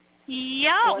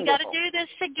 Yeah, wonderful. We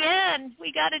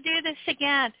got to do this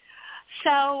again.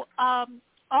 So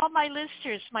all my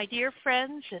listeners, my dear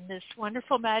friends in this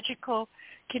wonderful, magical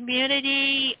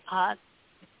community, I'm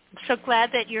so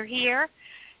glad that you're here.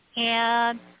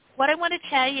 And what I want to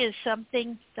tell you is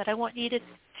something that I want you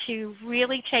to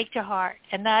really take to heart,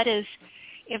 and that is,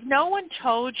 if no one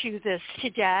told you this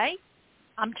today,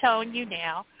 I'm telling you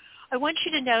now, I want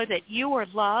you to know that you are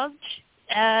loved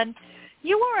and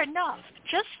you are enough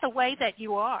just the way that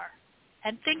you are.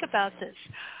 And think about this.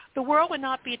 The world would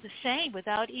not be the same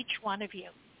without each one of you,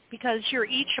 because you're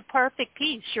each a perfect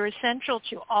piece. You're essential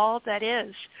to all that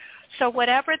is. So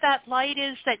whatever that light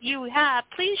is that you have,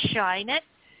 please shine it.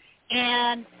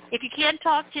 And if you can't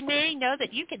talk to me, know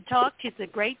that you can talk to the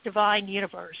great divine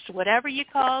universe. Whatever you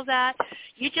call that,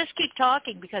 you just keep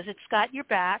talking because it's got your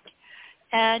back.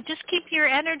 And just keep your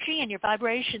energy and your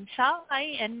vibrations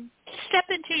high and step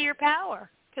into your power,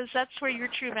 because that's where your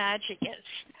true magic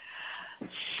is.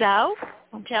 So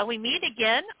until we meet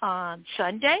again on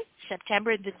Sunday,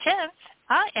 September the 10th,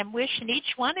 I am wishing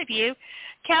each one of you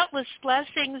countless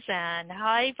blessings and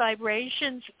high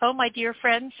vibrations. Oh, my dear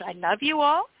friends, I love you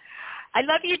all. I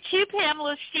love you too,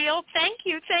 Pamela Steele. Thank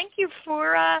you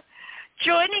for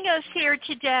joining us here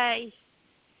today.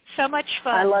 So much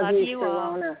fun. I love you,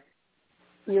 all.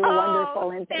 You're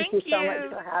wonderful, and thank you so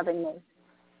much for having me.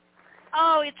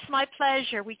 Oh, it's my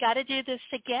pleasure. We got to do this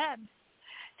again.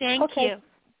 Thank you.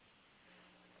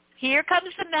 Here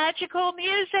comes the magical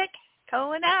music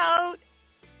going out.